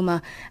Jacob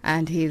Zuma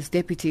and his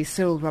deputy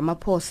Cyril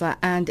Ramaphosa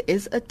and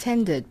is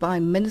attended by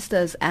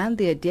ministers and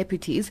their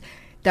deputies,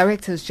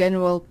 directors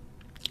general,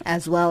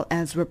 as well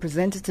as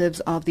representatives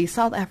of the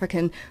South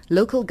African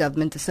Local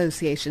Government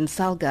Association,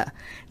 SALGA.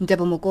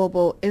 Ndebo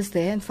Mogobo is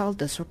there and filed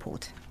this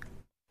report.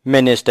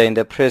 Minister in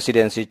the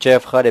Presidency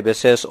Jeff Radebe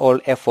says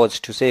all efforts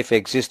to save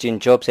existing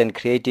jobs and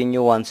creating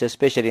new ones,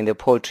 especially in the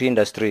poultry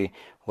industry,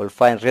 will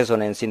find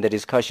resonance in the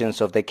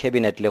discussions of the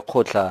Cabinet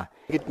Lekgotla.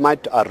 It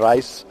might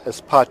arise as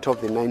part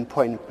of the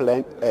 9-point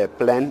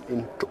plan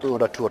in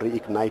order to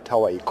reignite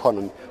our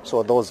economy.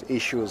 So those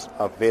issues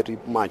are very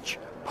much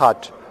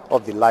part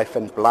of the life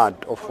and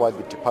blood of what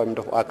the Department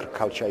of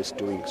Agriculture is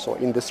doing. So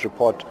in this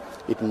report,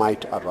 it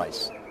might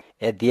arise.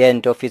 At the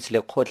end of its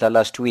Lekgotla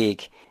last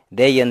week,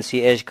 the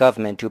ANC urged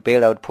government to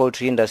bail out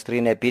poultry industry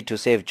in a bid to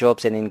save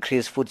jobs and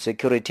increase food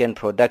security and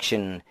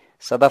production.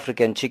 South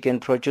African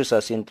chicken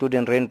producers,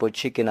 including Rainbow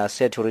Chicken, are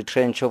set to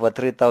retrench over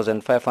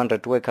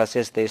 3,500 workers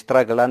as they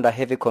struggle under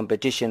heavy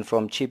competition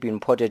from cheap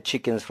imported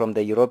chickens from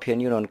the European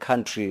Union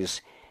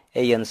countries.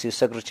 ANC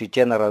Secretary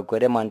General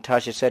Gwede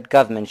Mantashe said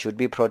government should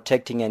be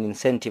protecting and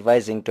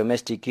incentivizing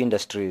domestic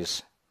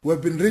industries.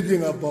 We've been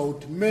reading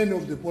about many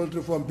of the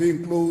poultry farms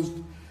being closed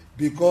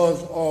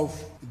because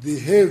of the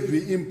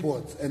heavy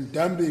imports and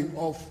dumping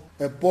of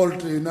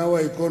poultry in our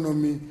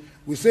economy.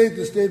 We say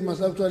the state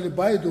must actually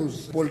buy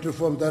those poultry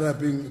farms that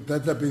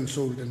are being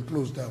sold and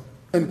closed down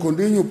and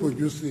continue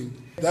producing.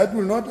 That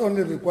will not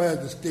only require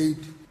the state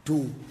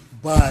to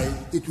buy,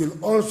 it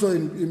will also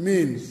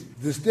means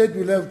the state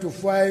will have to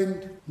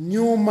find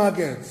new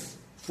markets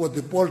for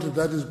the poultry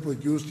that is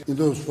produced in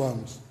those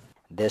farms.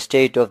 The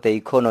state of the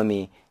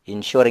economy,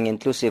 ensuring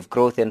inclusive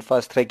growth and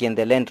fast-tracking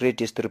the land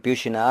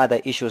redistribution are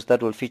other issues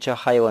that will feature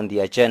high on the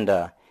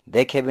agenda.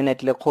 The Cabinet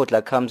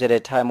Lekgotla comes at a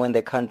time when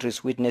the country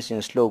is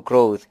witnessing slow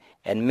growth,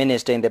 and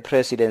Minister in the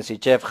Presidency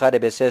Jeff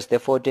Radebe says the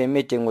 4-day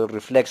meeting will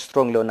reflect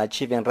strongly on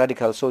achieving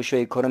radical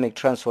socio-economic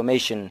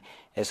transformation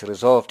as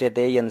resolved at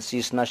the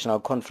ANC's National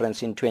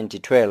Conference in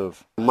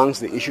 2012.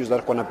 Amongst the issues that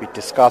are going to be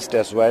discussed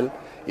as well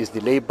is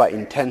the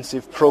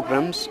labor-intensive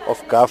programs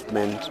of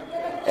government,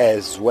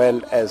 as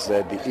well as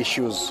the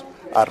issues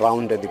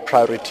around the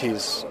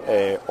priorities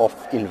of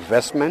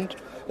investment.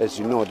 As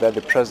you know, that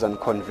the President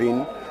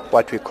convened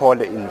what we call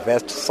the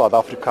Invest South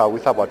Africa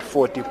with about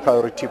 40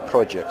 priority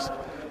projects.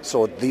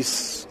 So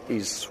this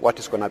is what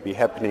is going to be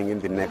happening in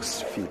the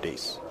next few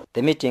days.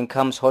 The meeting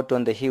comes hot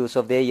on the heels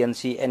of the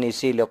ANC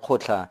NEC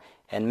Lekgotla,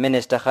 and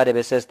Minister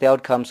Radebe says the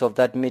outcomes of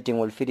that meeting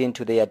will feed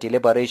into their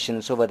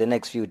deliberations over the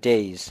next few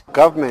days.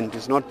 Government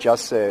is not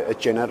just a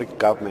generic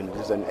government,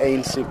 it's an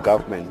ANC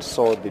government.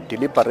 So the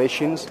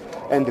deliberations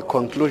and the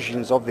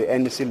conclusions of the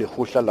NEC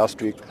Lekgotla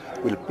last week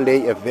will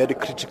play a very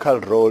critical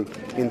role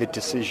in the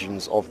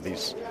decisions of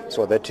this.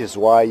 So that is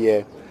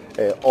why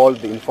all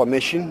the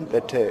information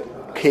that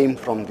came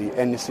from the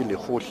NEC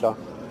Lekgotla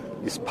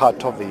is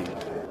part of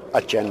the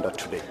agenda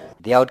today.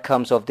 The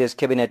outcomes of this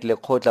Cabinet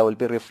Lekgotla will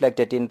be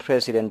reflected in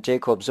President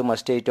Jacob Zuma's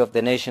State of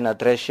the Nation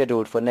address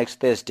scheduled for next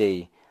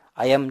Thursday.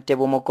 I am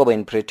Tebo Mokobo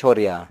in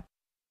Pretoria.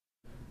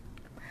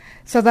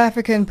 South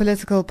African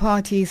political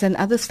parties and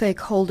other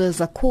stakeholders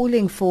are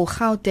calling for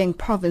Gauteng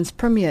Province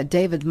Premier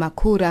David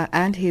Makhura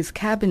and his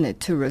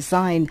cabinet to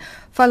resign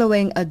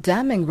following a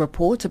damning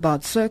report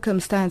about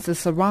circumstances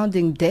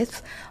surrounding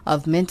deaths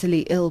of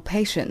mentally ill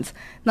patients.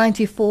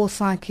 94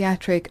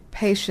 psychiatric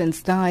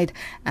patients died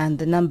and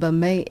the number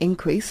may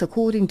increase,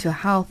 according to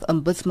Health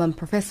Ombudsman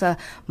Professor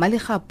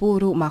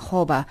Malikapuru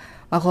Makgoba.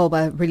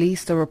 Makgoba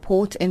released a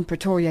report in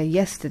Pretoria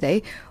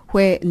yesterday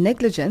where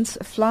negligence,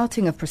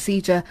 flouting of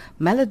procedure,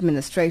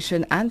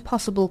 maladministration and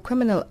possible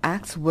criminal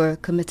acts were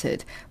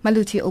committed.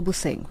 Maluti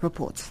Obuseng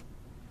reports.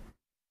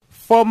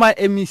 Former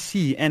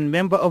MEC and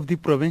member of the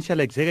provincial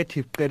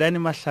executive, Qedani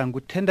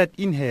Mahlangu, tendered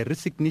in her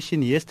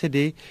resignation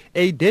yesterday,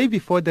 a day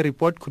before the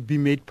report could be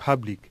made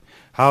public.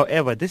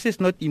 However, this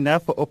is not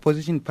enough for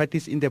opposition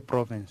parties in the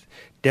province.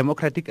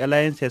 Democratic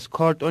Alliance has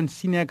called on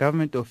senior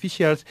government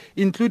officials,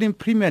 including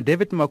Premier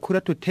David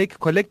Makhura, to take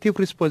collective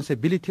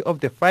responsibility of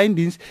the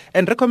findings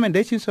and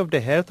recommendations of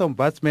the Health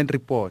Ombudsman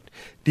report.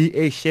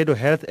 DA Shadow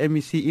Health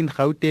MEC in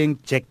Gauteng,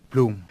 Jack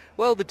Bloom.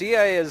 Well, the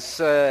DA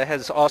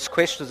has asked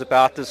questions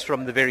about this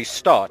from the very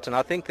start, and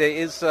I think there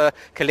is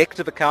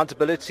collective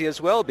accountability as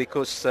well,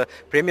 because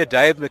Premier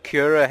Dave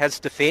Makhura has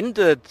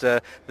defended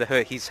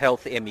his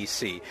health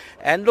MEC.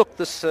 And look,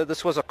 this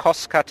was a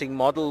cost-cutting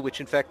model, which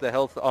in fact the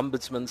Health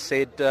Ombudsman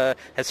said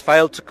has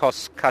failed to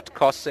cut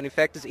costs and in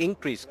fact has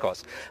increased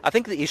costs. I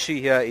think the issue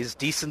here is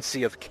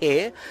decency of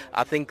care.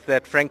 I think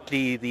that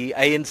frankly the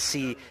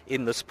ANC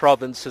in this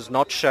province has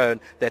not shown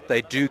that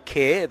they do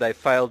care. They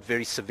failed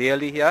very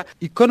severely here.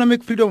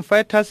 Economic freedom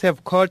fighters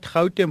have called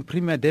Gauteng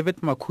Premier David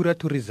Makhura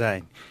to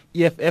resign.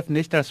 EFF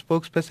national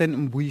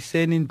spokesperson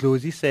Mbuyiseni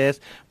Ndlozi says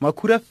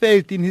Makhura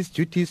failed in his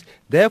duties,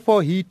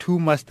 therefore he too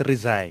must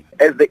resign.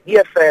 As the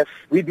EFF,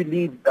 we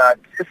believe that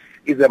this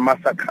is a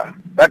massacre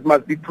that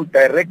must be put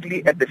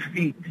directly at the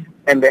feet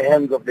and the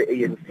hands of the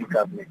ANC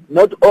government.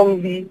 Not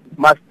only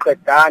must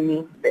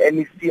Qedani, the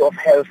MEC of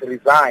Health,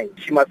 resign,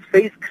 she must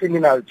face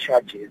criminal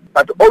charges,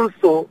 but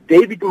also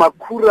David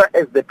Makhura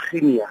as the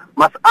Premier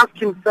must ask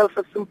himself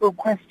a simple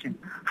question.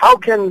 How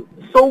can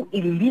so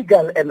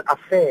illegal an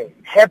affair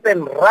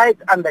happen right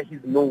under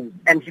his nose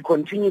and he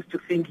continues to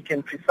think he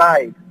can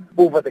preside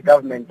over the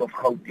government of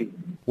Gauteng?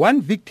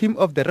 One victim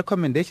of the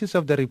recommendations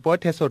of the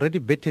report has already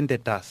bitten the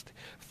dust.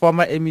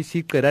 Former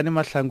MEC Qedani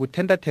Mahlangu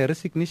tendered her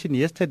resignation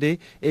yesterday,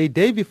 a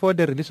day before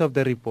the release of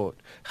the report.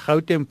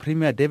 Gauteng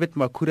Premier David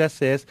Makhura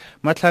says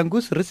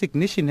Mahlangu's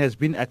resignation has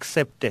been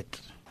accepted.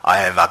 I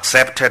have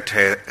accepted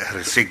her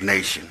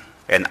resignation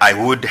and I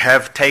would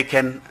have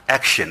taken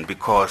action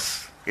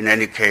because in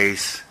any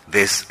case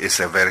this is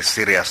a very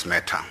serious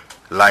matter.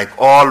 Like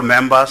all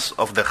members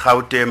of the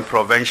Gauteng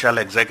Provincial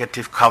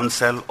Executive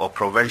Council or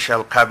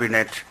Provincial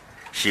Cabinet,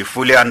 she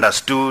fully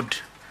understood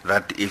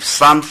that if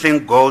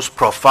something goes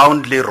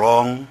profoundly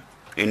wrong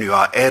in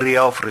your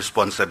area of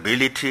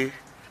responsibility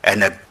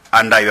and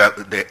under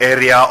the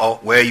area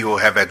where you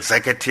have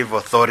executive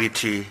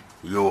authority,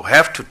 you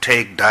have to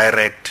take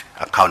direct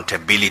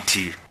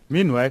accountability.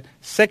 Meanwhile,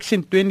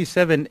 Section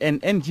 27, an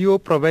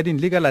NGO providing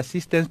legal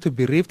assistance to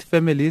bereaved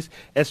families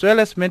as well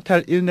as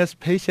mental illness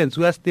patients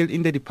who are still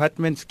in the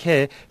department's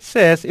care,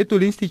 says it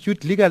will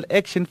institute legal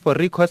action for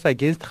recourse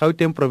against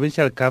Gauteng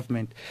provincial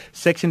government.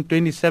 Section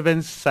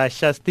 27,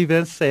 Sasha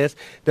Stevens says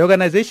the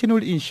organization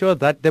will ensure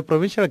that the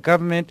provincial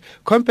government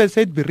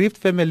compensate bereaved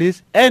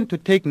families and to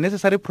take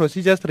necessary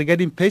procedures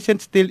regarding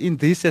patients still in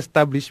these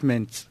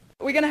establishments.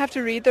 We're going to have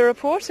to read the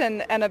report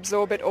and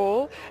absorb it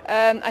all.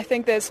 I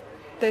think there's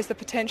the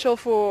potential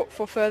for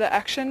further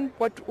action.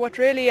 What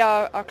really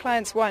our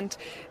clients want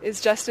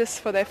is justice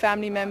for their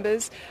family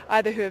members,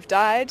 either who have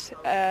died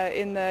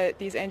in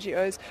these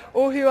NGOs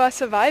or who are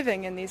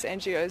surviving in these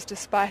NGOs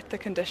despite the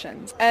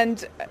conditions.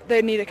 And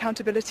they need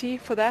accountability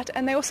for that,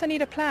 and they also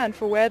need a plan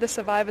for where the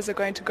survivors are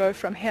going to go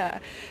from here.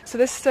 So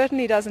this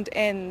certainly doesn't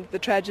end the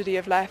tragedy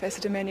of Life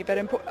Esidimeni, but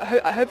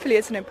hopefully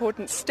it's an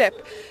important step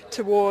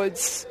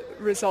towards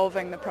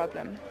resolving the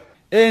problem.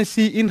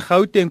 ANC in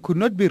Gauteng could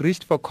not be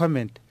reached for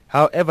comment.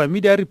 However,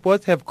 media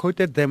reports have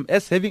quoted them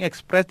as having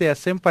expressed their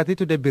sympathy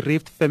to the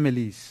bereaved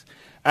families.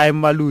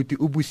 I'm Maluti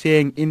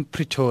Ubuseng in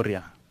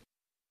Pretoria.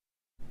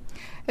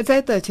 It's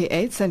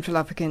 8:38 Central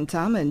African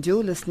Time and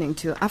you're listening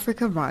to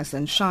Africa Rise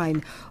and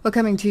Shine. We're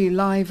coming to you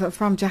live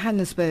from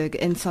Johannesburg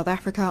in South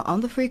Africa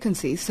on the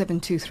frequency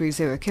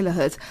 7230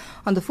 kHz,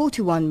 on the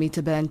 41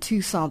 meter band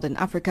to Southern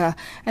Africa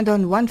and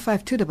on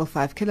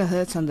 15255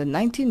 kHz on the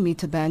 19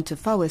 meter band to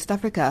Far West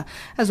Africa,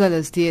 as well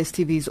as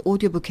DSTV's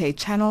audio bouquet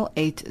channel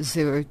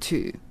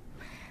 802.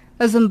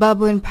 A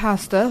Zimbabwean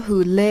pastor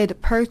who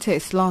led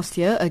protests last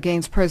year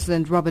against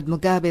President Robert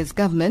Mugabe's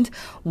government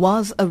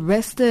was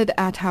arrested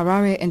at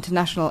Harare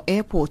International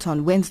Airport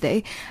on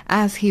Wednesday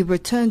as he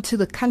returned to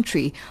the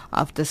country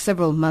after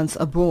several months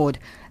abroad.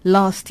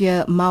 Last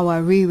year,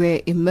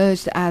 Mawarire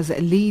emerged as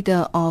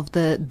leader of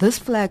the This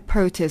Flag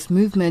protest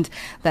movement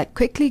that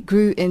quickly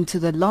grew into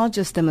the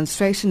largest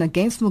demonstration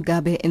against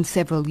Mugabe in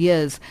several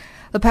years.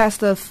 The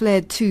pastor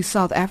fled to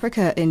South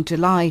Africa in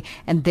July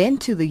and then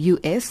to the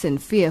US in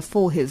fear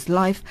for his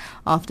life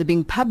after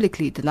being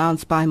publicly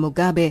denounced by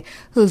Mugabe,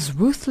 whose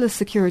ruthless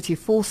security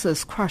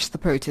forces crushed the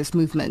protest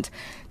movement.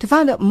 To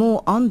find out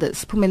more on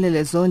this,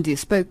 Phumelele Zondi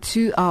spoke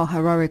to our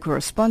Harare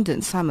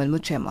correspondent Simon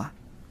Muchema.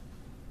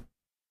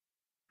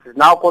 It's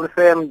now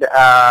confirmed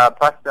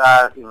Pastor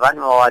Ivan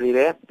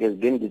Mawarire has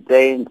been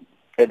detained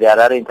at the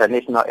Harare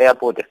International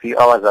Airport a few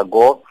hours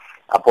ago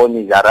upon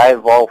his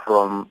arrival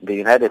from the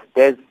United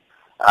States.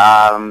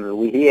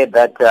 We hear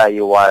that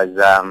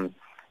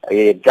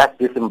he had just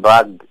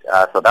disembarked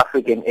South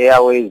African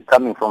Airways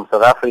coming from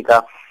South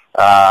Africa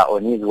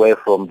on his way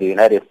from the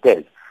United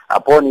States.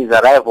 Upon his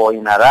arrival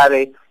in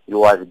Harare, he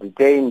was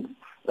detained.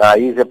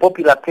 He is a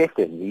popular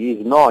person. He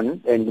is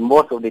known, and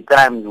most of the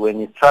times when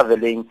he's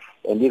traveling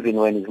and even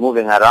when he's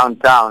moving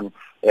around town,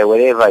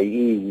 wherever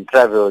he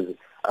travels,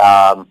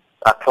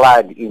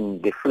 clad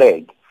in the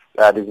flag,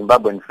 the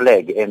Zimbabwean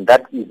flag, and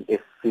that is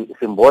a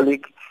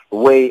symbolic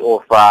way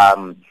of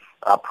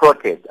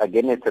protest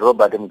against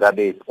Robert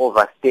Mugabe's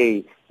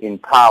overstay in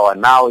power.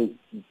 Now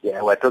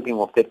we're talking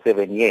of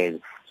 37 years.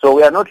 So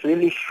we are not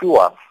really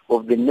sure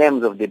of the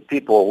names of the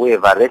people who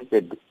have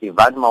arrested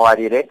Ivan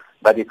Mawarire,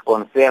 but it's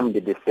confirmed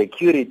that the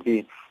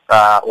security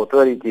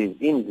authorities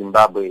in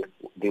Zimbabwe,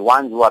 the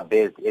ones who are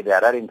based at the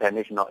Harare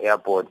International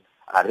Airport,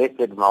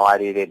 arrested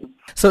Mawarire.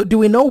 So do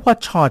we know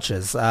what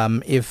charges,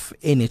 if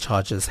any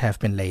charges, have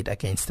been laid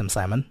against him,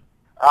 Simon?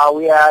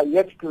 We are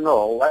yet to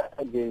know what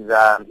charges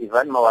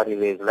Ivan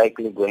Mawarire is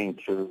likely going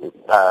to,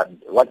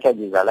 what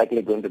charges are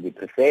likely going to be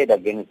preferred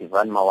against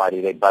Ivan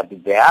Mawarire, but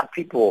there are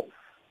people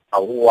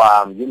who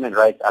are human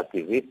rights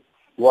activists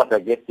who are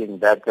suggesting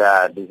that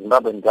the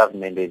Zimbabwean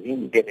government has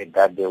indicated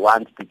that they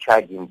want to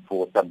charge him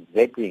for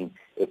subverting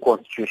a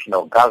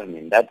constitutional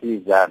government. That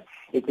is,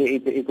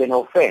 it's an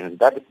offense.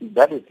 That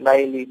is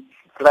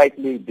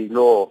slightly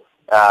below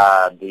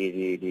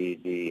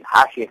the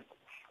harshest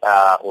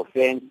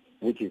offense,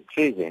 which is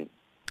treason.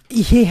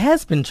 He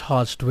has been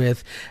charged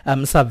with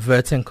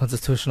subverting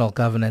constitutional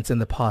governance in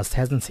the past,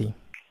 hasn't he?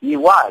 He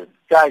was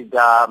charged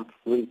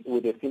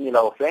with a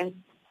similar offense,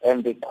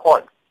 and the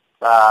court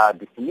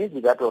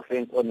dismissed that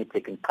offense on a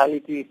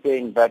technicality,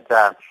 saying that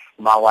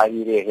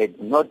Mawarire had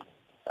not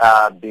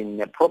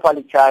been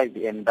properly charged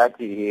and that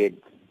he had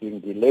been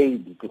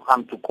delayed to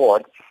come to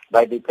court.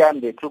 By the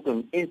time they took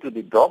him into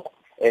the dock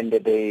and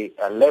they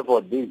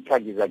leveled these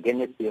charges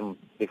against him,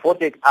 the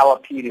 48-hour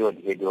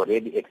period had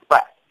already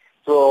expired.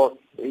 So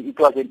it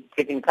was a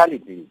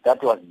technicality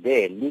that was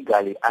there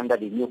legally under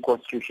the new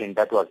constitution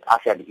that was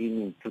ushered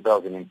in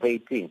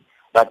 2018.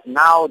 But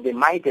now they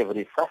might have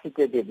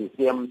resuscitated the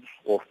same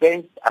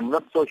offense. I'm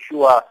not so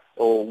sure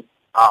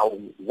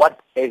what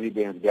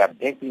evidence they are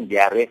basing the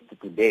arrest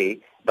today,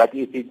 but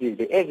if it is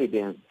the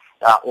evidence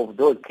of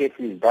those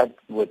cases that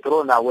were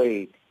thrown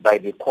away by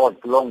the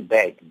court long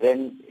back,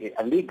 then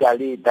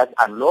legally that's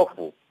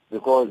unlawful,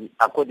 because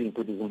according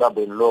to the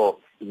Zimbabwean law,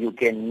 you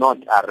cannot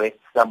arrest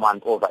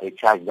someone over a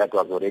charge that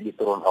was already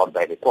thrown out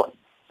by the court.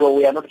 So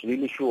we are not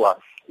really sure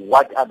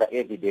what other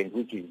evidence,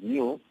 which is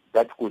new,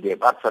 that could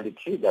have actually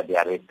triggered the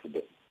arrest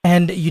today.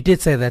 And you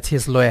did say that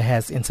his lawyer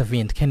has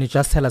intervened. Can you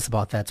just tell us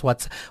about that?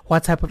 What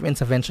type of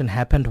intervention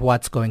happened?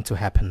 What's going to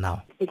happen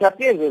now? It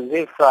appears as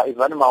if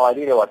Ivan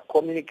Mawarire was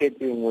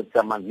communicating with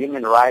some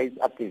human rights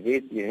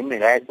activists, human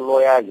rights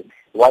lawyers,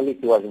 while he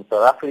was in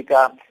South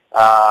Africa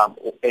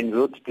en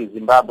route to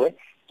Zimbabwe.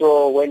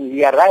 So when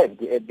he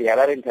arrived at the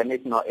Harare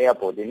International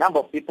Airport, a number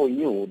of people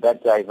knew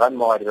that Ivan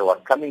Mawarire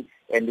was coming,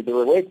 and they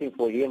were waiting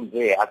for him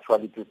there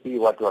actually to see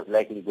what was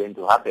likely going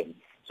to happen.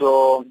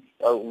 So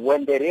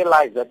when they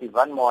realized that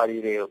Ivan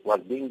Mawarire was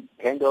being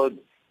handled,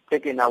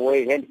 taken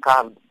away,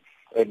 handcuffed,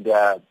 and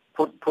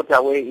put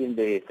away in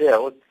the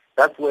cells,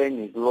 that's when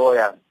his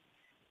lawyer,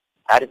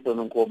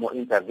 Harrison Nkomo,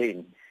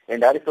 intervened.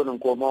 And Harrison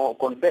Nkomo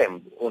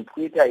confirmed. On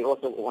Twitter, he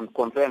also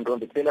confirmed on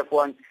the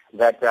telephone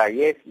that,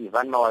 yes,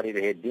 Ivan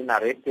Mawarire had been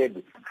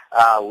arrested.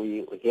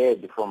 We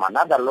heard from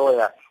another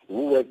lawyer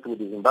who worked with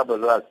the Zimbabwe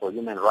Lawyers for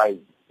Human Rights,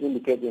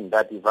 indicating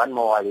that Ivan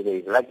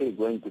Mawarire is likely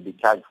going to be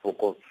charged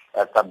for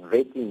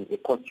subverting a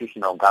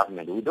constitutional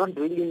government. We don't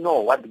really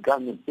know what the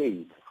government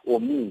says or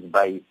means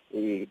by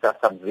a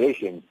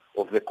subversion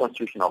of the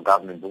constitutional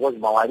government, because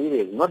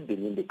Mawarire has not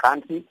been in the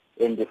country,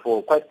 and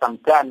for quite some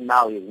time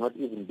now he has not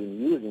even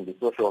been using the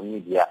social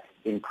media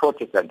in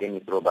protest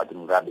against Robert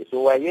Mugabe.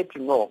 So we are yet to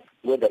know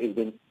whether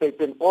it's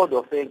an old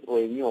offense or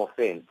a new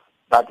offense.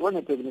 But on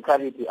a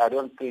technicality, I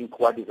don't think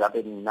what is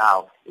happening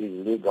now is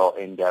legal,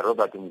 and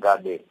Robert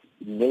Mugabe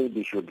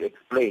maybe should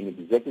explain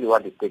exactly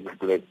what is taking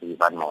place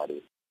with Ivan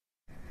Mawarire.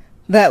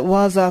 That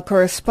was our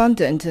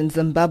correspondent in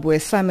Zimbabwe,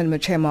 Simon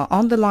Muchema,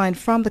 on the line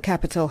from the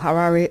capital,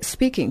 Harare,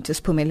 speaking to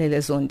Spumelele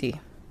Zondi.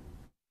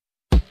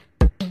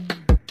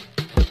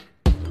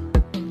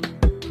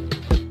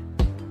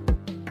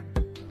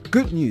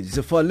 Good news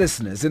for our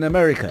listeners in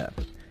America.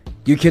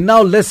 You can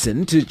now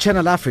listen to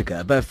Channel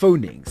Africa by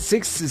phoning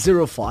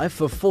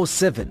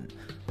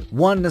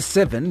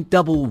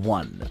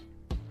 605-47-1711.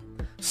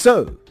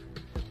 So,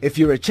 if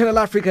you're a Channel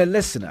Africa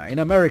listener in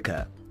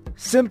America,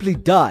 simply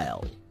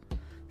dial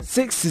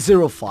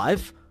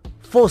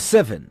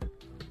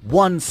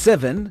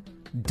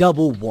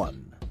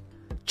 605-47-1711.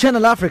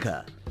 Channel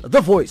Africa,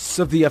 the voice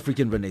of the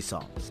African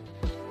Renaissance.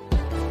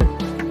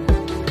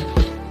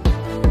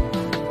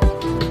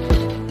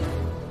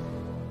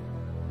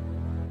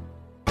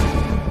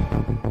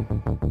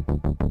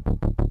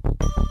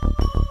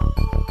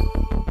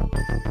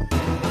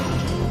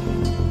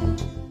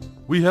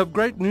 We have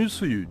great news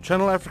for you.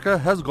 Channel Africa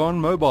has gone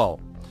mobile.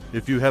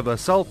 If you have a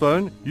cell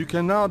phone, you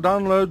can now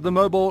download the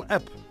mobile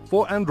app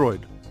for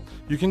Android.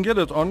 You can get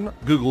it on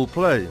Google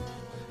Play.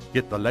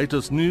 Get the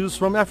latest news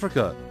from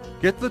Africa.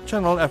 Get the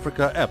Channel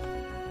Africa app.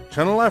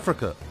 Channel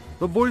Africa,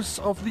 the voice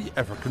of the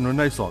African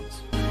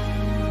Renaissance.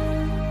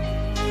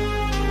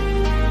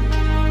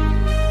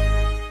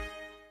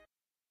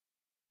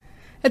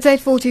 It's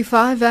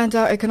 8:45 and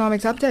our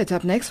economics update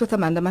up next with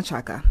Amanda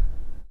Machaka.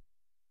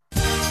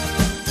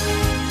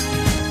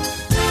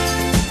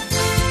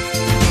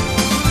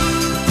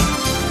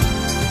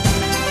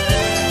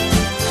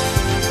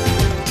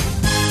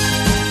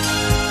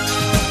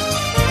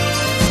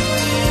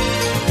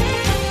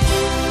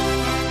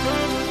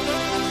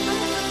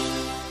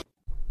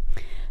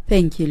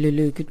 Thank you,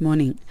 Lulu. Good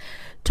morning.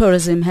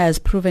 Tourism has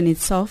proven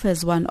itself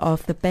as one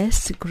of the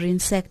best green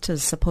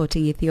sectors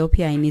supporting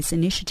Ethiopia in its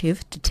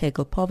initiative to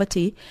tackle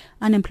poverty,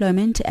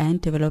 unemployment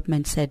and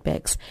development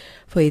setbacks.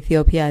 For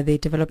Ethiopia, the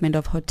development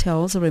of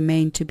hotels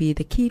remain to be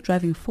the key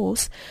driving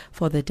force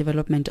for the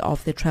development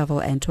of the travel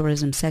and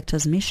tourism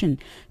sector's mission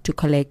to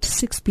collect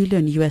 $6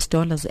 billion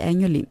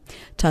annually,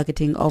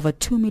 targeting over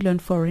 2 million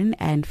foreign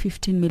and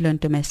 15 million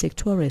domestic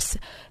tourists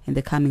in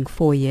the coming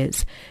 4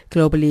 years.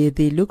 Globally,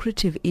 the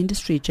lucrative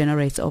industry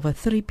generates over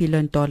 $3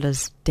 billion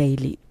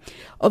daily.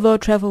 Although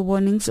travel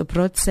warnings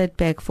brought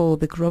setback for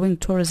the growing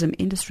tourism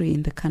industry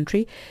in the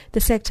country, the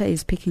sector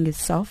is picking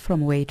itself from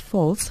where it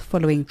falls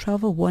following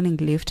travel warning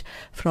lift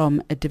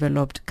from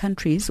developed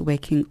countries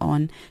working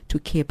on to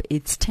keep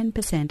its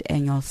 10%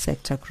 annual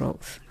sector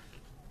growth.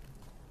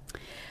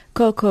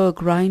 Cocoa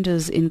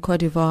grinders in Cote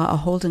d'Ivoire are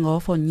holding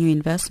off on new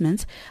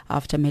investments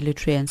after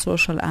military and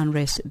social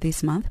unrest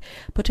this month,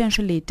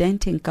 potentially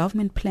denting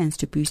government plans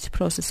to boost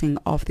processing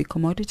of the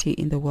commodity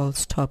in the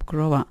world's top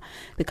grower.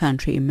 The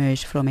country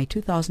emerged from a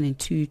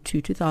 2002 to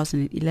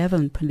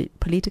 2011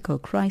 political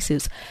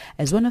crisis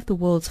as one of the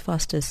world's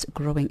fastest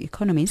growing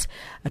economies,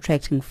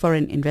 attracting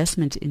foreign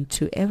investment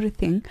into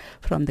everything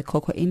from the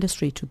cocoa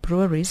industry to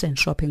breweries and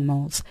shopping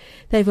malls.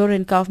 The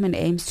Ivorian government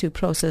aims to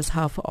process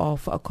half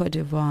of Cote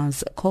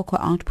d'Ivoire's cocoa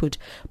output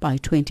by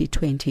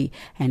 2020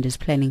 and is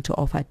planning to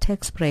offer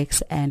tax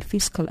breaks and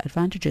fiscal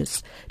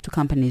advantages to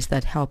companies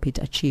that help it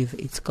achieve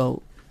its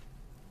goal.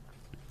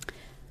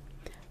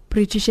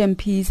 British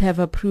MPs have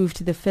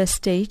approved the first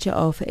stage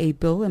of a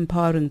bill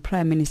empowering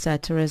Prime Minister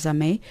Theresa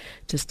May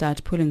to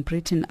start pulling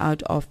Britain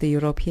out of the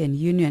European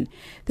Union.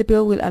 The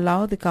bill will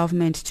allow the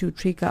government to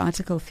trigger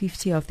Article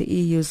 50 of the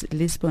EU's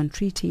Lisbon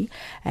Treaty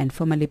and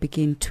formally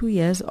begin 2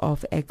 years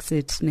of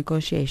exit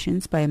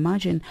negotiations by a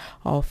margin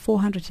of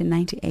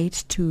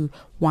 498 to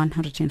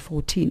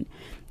 114.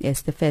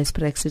 It's the first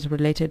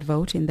Brexit-related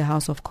vote in the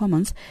House of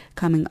Commons,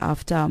 coming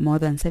after more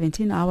than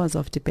 17 hours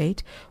of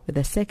debate, with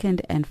the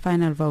second and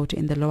final vote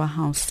in the lower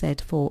house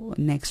set for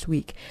next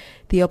week.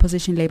 The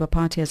opposition Labour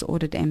Party has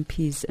ordered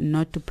MPs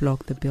not to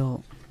block the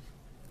bill.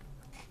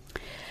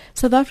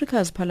 South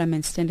Africa's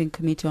Parliament Standing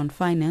Committee on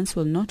Finance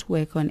will not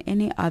work on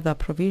any other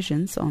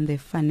provisions on the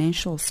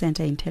Financial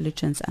Centre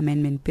Intelligence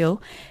Amendment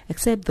Bill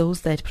except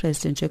those that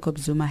President Jacob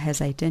Zuma has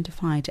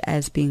identified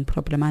as being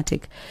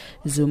problematic.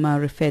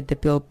 Zuma referred the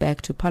bill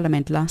back to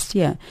Parliament last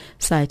year,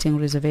 citing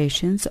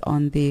reservations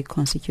on the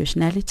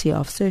constitutionality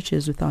of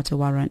searches without a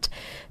warrant.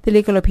 The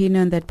legal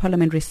opinion that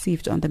Parliament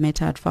received on the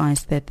matter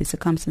advised that the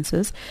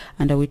circumstances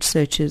under which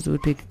searches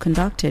would be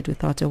conducted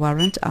without a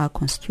warrant are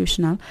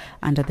constitutional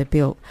under the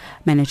bill.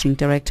 Managing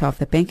Director of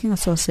the Banking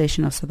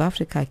Association of South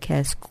Africa,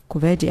 Kes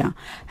Kuvedia,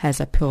 has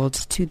appealed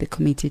to the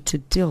committee to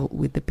deal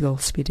with the bill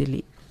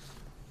speedily.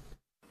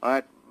 All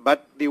right,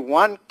 but the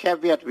one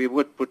caveat we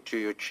would put to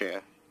you,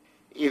 Chair,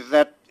 is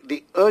that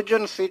the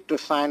urgency to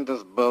sign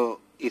this bill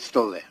is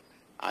still there.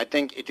 I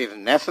think it is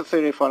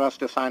necessary for us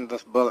to sign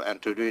this bill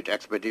and to do it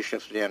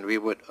expeditiously, and we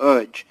would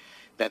urge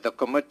that the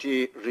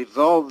committee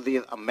resolve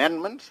these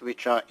amendments,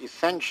 which are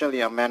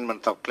essentially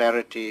amendments of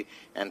clarity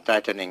and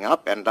tightening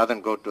up, and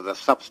doesn't go to the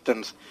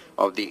substance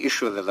of the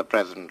issue that the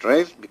President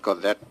raised,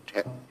 because that,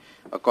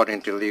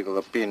 according to legal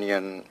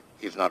opinion,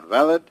 is not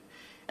valid,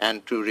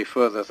 and to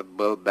refer this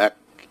bill back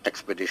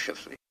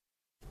expeditiously.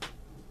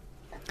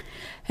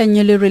 And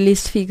newly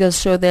released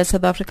figures show that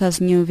South Africa's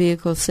new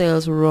vehicle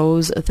sales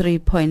rose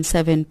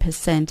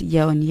 3.7%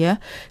 year-on-year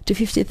to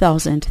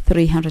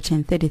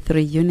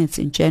 50,333 units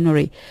in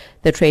January.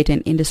 The Trade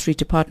and Industry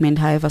Department,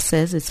 however,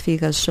 says its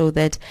figures show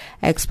that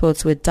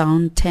exports were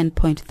down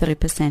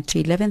 10.3% to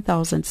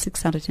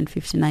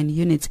 11,659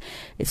 units.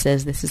 It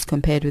says this is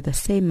compared with the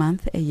same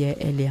month a year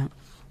earlier.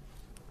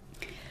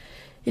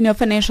 In your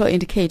financial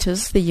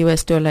indicators, the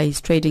US dollar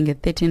is trading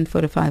at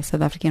 13.45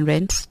 South African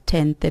rand,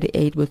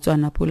 10.38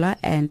 Botswana pula,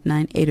 and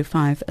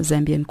 9.85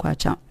 Zambian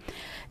kwacha.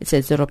 It's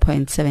at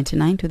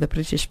 0.79 to the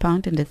British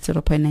pound and at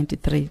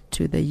 0.93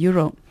 to the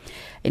euro.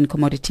 In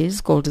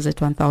commodities, gold is at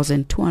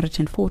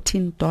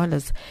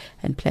 $1,214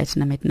 and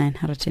platinum at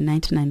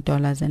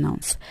 $999 an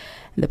ounce.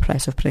 And the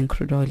price of Brent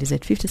crude oil is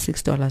at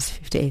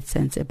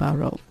 $56.58 a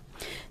barrel.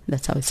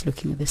 That's how it's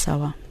looking this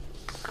hour.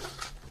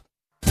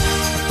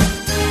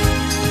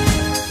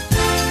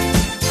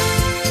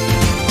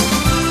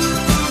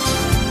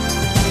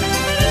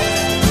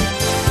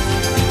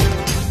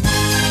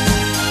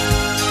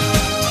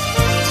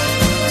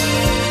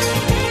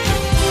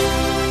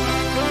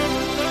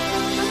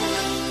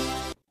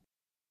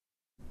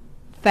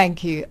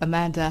 Thank you,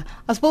 Amanda.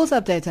 Our sports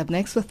update up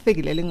next with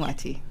Figile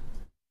Lingwati.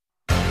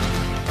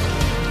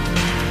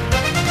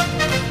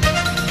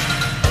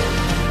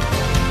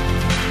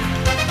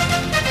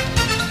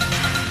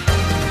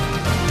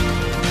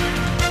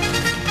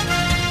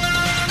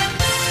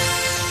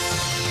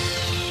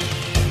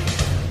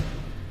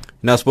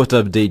 Now, sport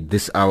update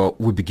this hour.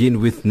 We begin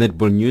with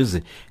netball news.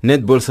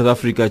 Netball South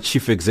Africa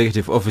Chief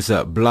Executive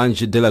Officer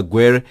Blanche de la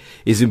Guerre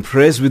is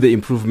impressed with the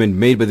improvement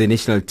made by the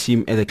national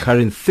team at the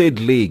current third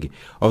leg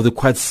of the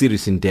Quad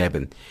Series in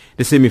Durban.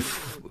 The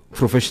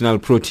semi-professional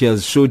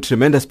Proteas showed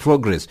tremendous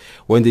progress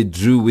when they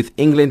drew with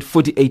England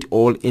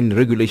 48-all in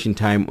regulation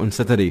time on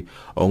Saturday,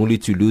 only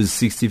to lose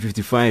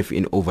 60-55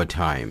 in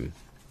overtime.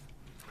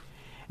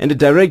 And the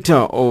director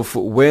of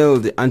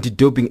World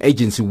Anti-Doping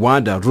Agency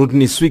WADA,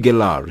 Rodney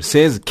Swigelar,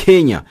 says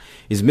Kenya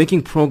is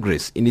making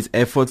progress in its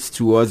efforts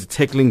towards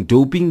tackling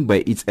doping by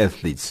its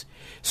athletes.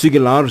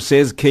 Swigelar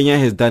says Kenya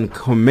has done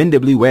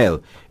commendably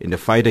well in the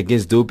fight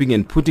against doping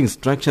and putting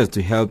structures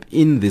to help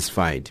in this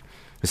fight.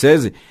 He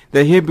says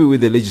they're happy with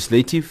the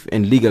legislative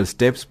and legal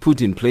steps put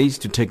in place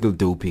to tackle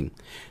doping.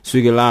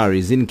 Swigelar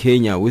is in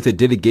Kenya with a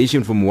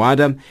delegation from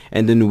WADA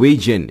and the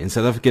Norwegian and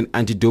South African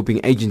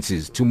anti-doping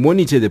agencies to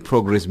monitor the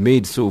progress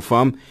made so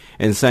far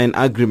and sign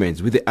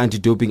agreements with the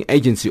Anti-Doping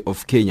Agency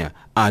of Kenya,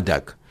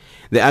 ADAC.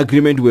 The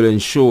agreement will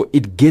ensure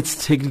it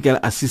gets technical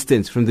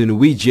assistance from the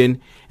Norwegian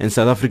and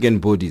South African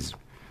bodies.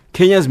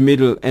 Kenya's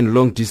middle and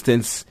long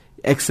distance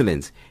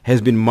excellence has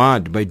been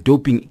marred by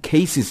doping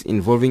cases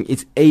involving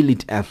its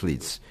elite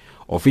athletes.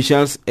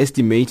 Officials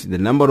estimate the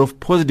number of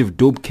positive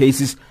dope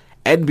cases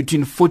at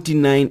between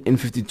 49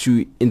 and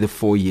 52 in the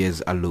 4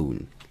 years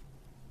alone.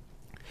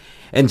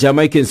 And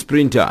Jamaican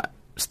sprinter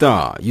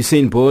star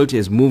Usain Bolt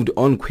has moved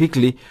on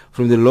quickly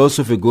from the loss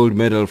of a gold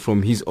medal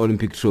from his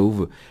Olympic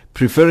trove,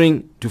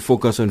 preferring to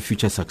focus on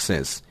future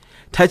success.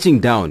 Touching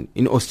down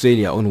in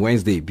Australia on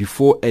Wednesday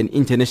before an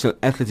international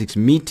athletics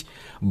meet,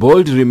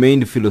 Bolt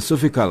remained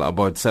philosophical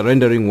about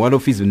surrendering one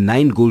of his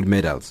 9 gold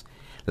medals.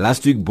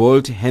 Last week,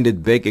 Bolt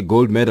handed back a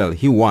gold medal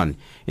he won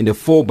in the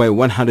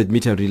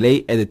 4x100-meter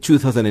relay at the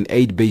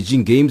 2008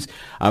 Beijing Games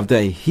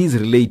after his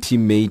relay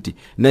teammate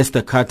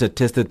Nesta Carter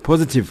tested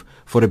positive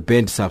for a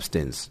banned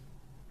substance.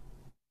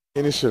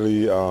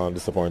 Initially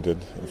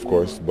disappointed, of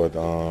course, but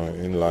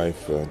in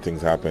life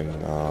things happen.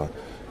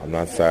 I'm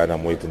not sad.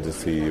 I'm waiting to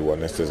see what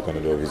Nesta is going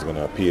to do, if he's going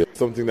to appeal.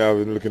 Something that I've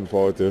been looking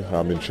forward to.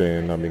 I've been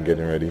training, I've been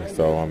getting ready,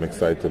 so I'm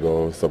excited to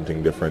go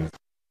something different.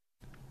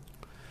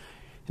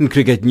 In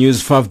cricket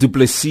news, Faf du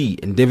Plessis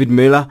and David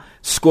Miller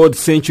scored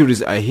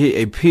centuries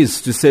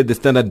apiece to set the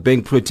Standard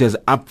Bank Proteas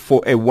up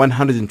for a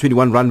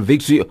 121-run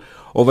victory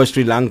over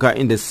Sri Lanka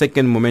in the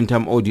second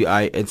Momentum ODI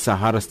at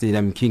Sahara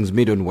Stadium,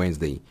 Kingsmead on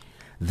Wednesday.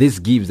 This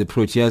gives the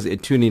Proteas a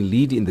 2-0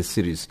 lead in the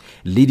series,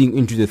 leading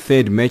into the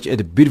third match at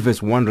the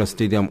Bidvest Wanderers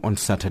Stadium on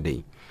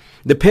Saturday.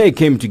 The pair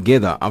came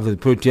together after the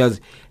Proteas,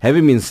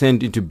 having been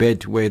sent into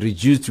bed, were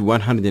reduced to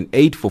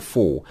 108 for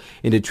 4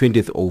 in the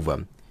 20th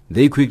over.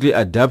 They quickly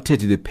adapted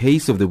to the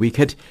pace of the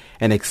wicket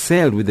and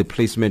excelled with the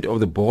placement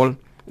of the ball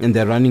and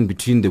the running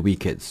between the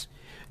wickets.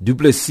 Du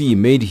Plessis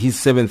made his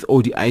 7th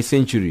ODI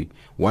century,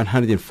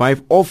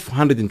 105 off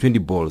 120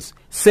 balls,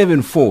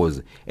 7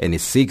 fours and a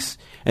 6,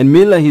 and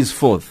Miller his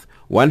 4th,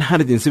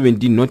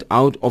 117 not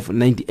out of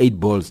 98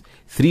 balls,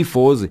 3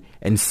 fours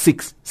and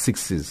 6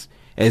 sixes,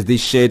 as they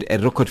shared a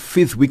record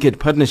 5th wicket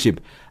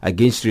partnership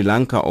against Sri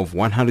Lanka of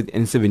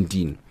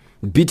 117,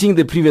 beating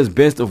the previous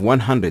best of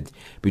 100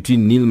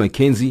 between Neil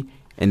Mackenzie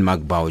and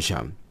Mark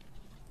Boucher.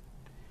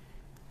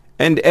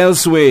 And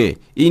elsewhere,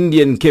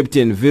 Indian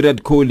captain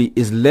Virat Kohli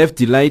is left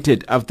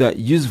delighted after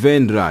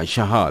Yuzvendra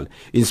Chahal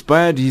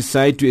inspired his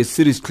side to a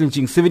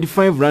series-clinching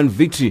 75-run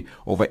victory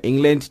over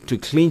England to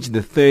clinch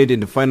the third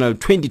and final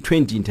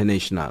 2020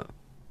 international.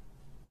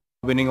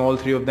 Winning all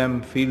 3 of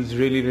them feels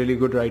really, really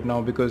good right now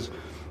because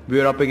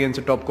we are up against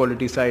a top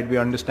quality side. We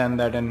understand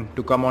that, and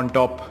to come on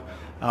top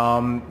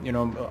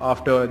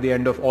After the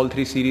end of all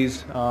 3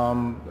 series,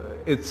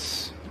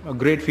 it's a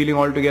great feeling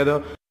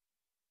altogether.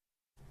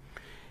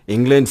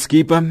 England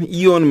skipper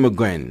Ian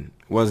McGuinn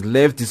was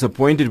left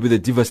disappointed with the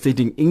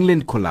devastating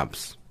England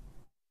collapse.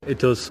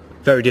 It was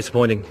very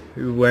disappointing.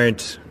 We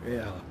weren't,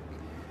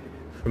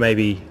 for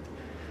maybe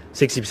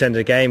 60% of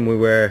the game, we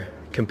were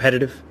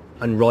competitive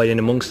and right in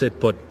amongst it,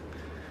 but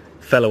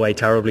fell away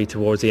terribly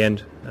towards the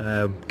end.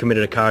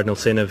 Committed a cardinal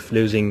sin of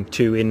losing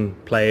 2 in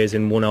players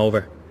in 1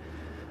 over,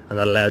 and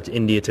that allowed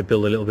India to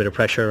build a little bit of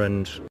pressure.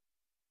 And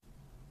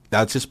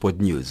that's your sport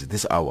news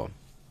this hour.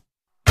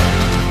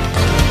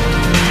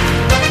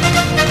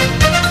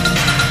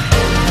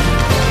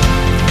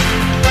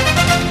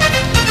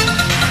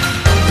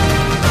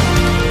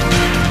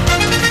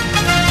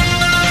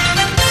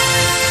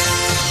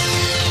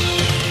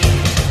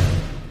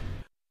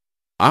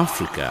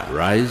 Africa,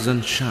 rise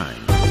and shine.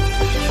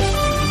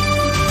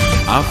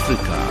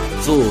 Africa,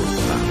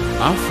 zorka.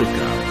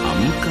 Africa,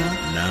 amka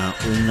na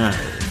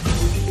ungae.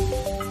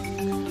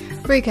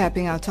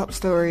 Recapping our top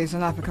stories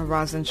on Africa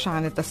Rise and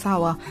Shine at this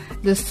hour,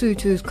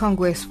 Lesotho's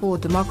Congress for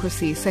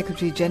Democracy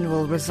Secretary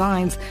General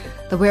resigns.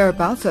 The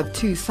whereabouts of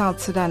 2 South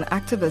Sudan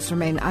activists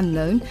remain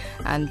unknown,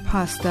 and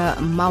Pastor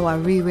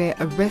Mawarire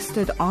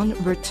arrested on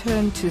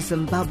return to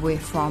Zimbabwe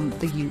from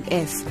the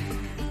US.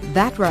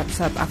 That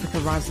wraps up Africa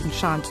Rise and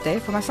Shine today.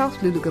 For myself,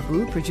 Lulu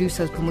Gabu,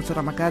 producers Pumutso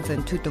Ramakadze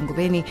and Tuto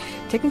Ngubeni,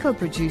 technical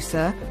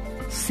producer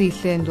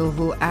Sihle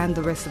Ndlovu, and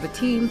the rest of the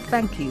team,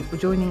 thank you for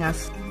joining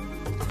us.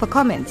 For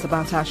comments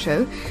about our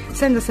show,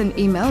 send us an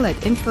email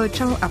at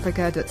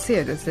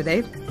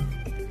info@channelafrica.co.za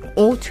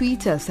or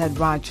tweet us at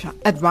Rise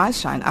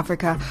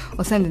Africa,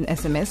 or send an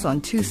SMS on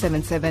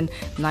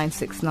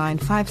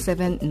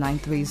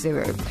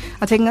 277-969-57930.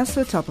 Taking us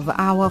to the top of the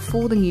hour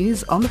for the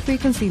news on the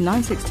frequency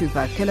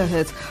 9625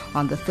 kHz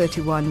on the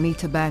 31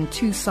 meter band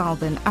to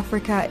Southern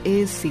Africa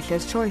is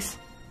Sihle's Choice.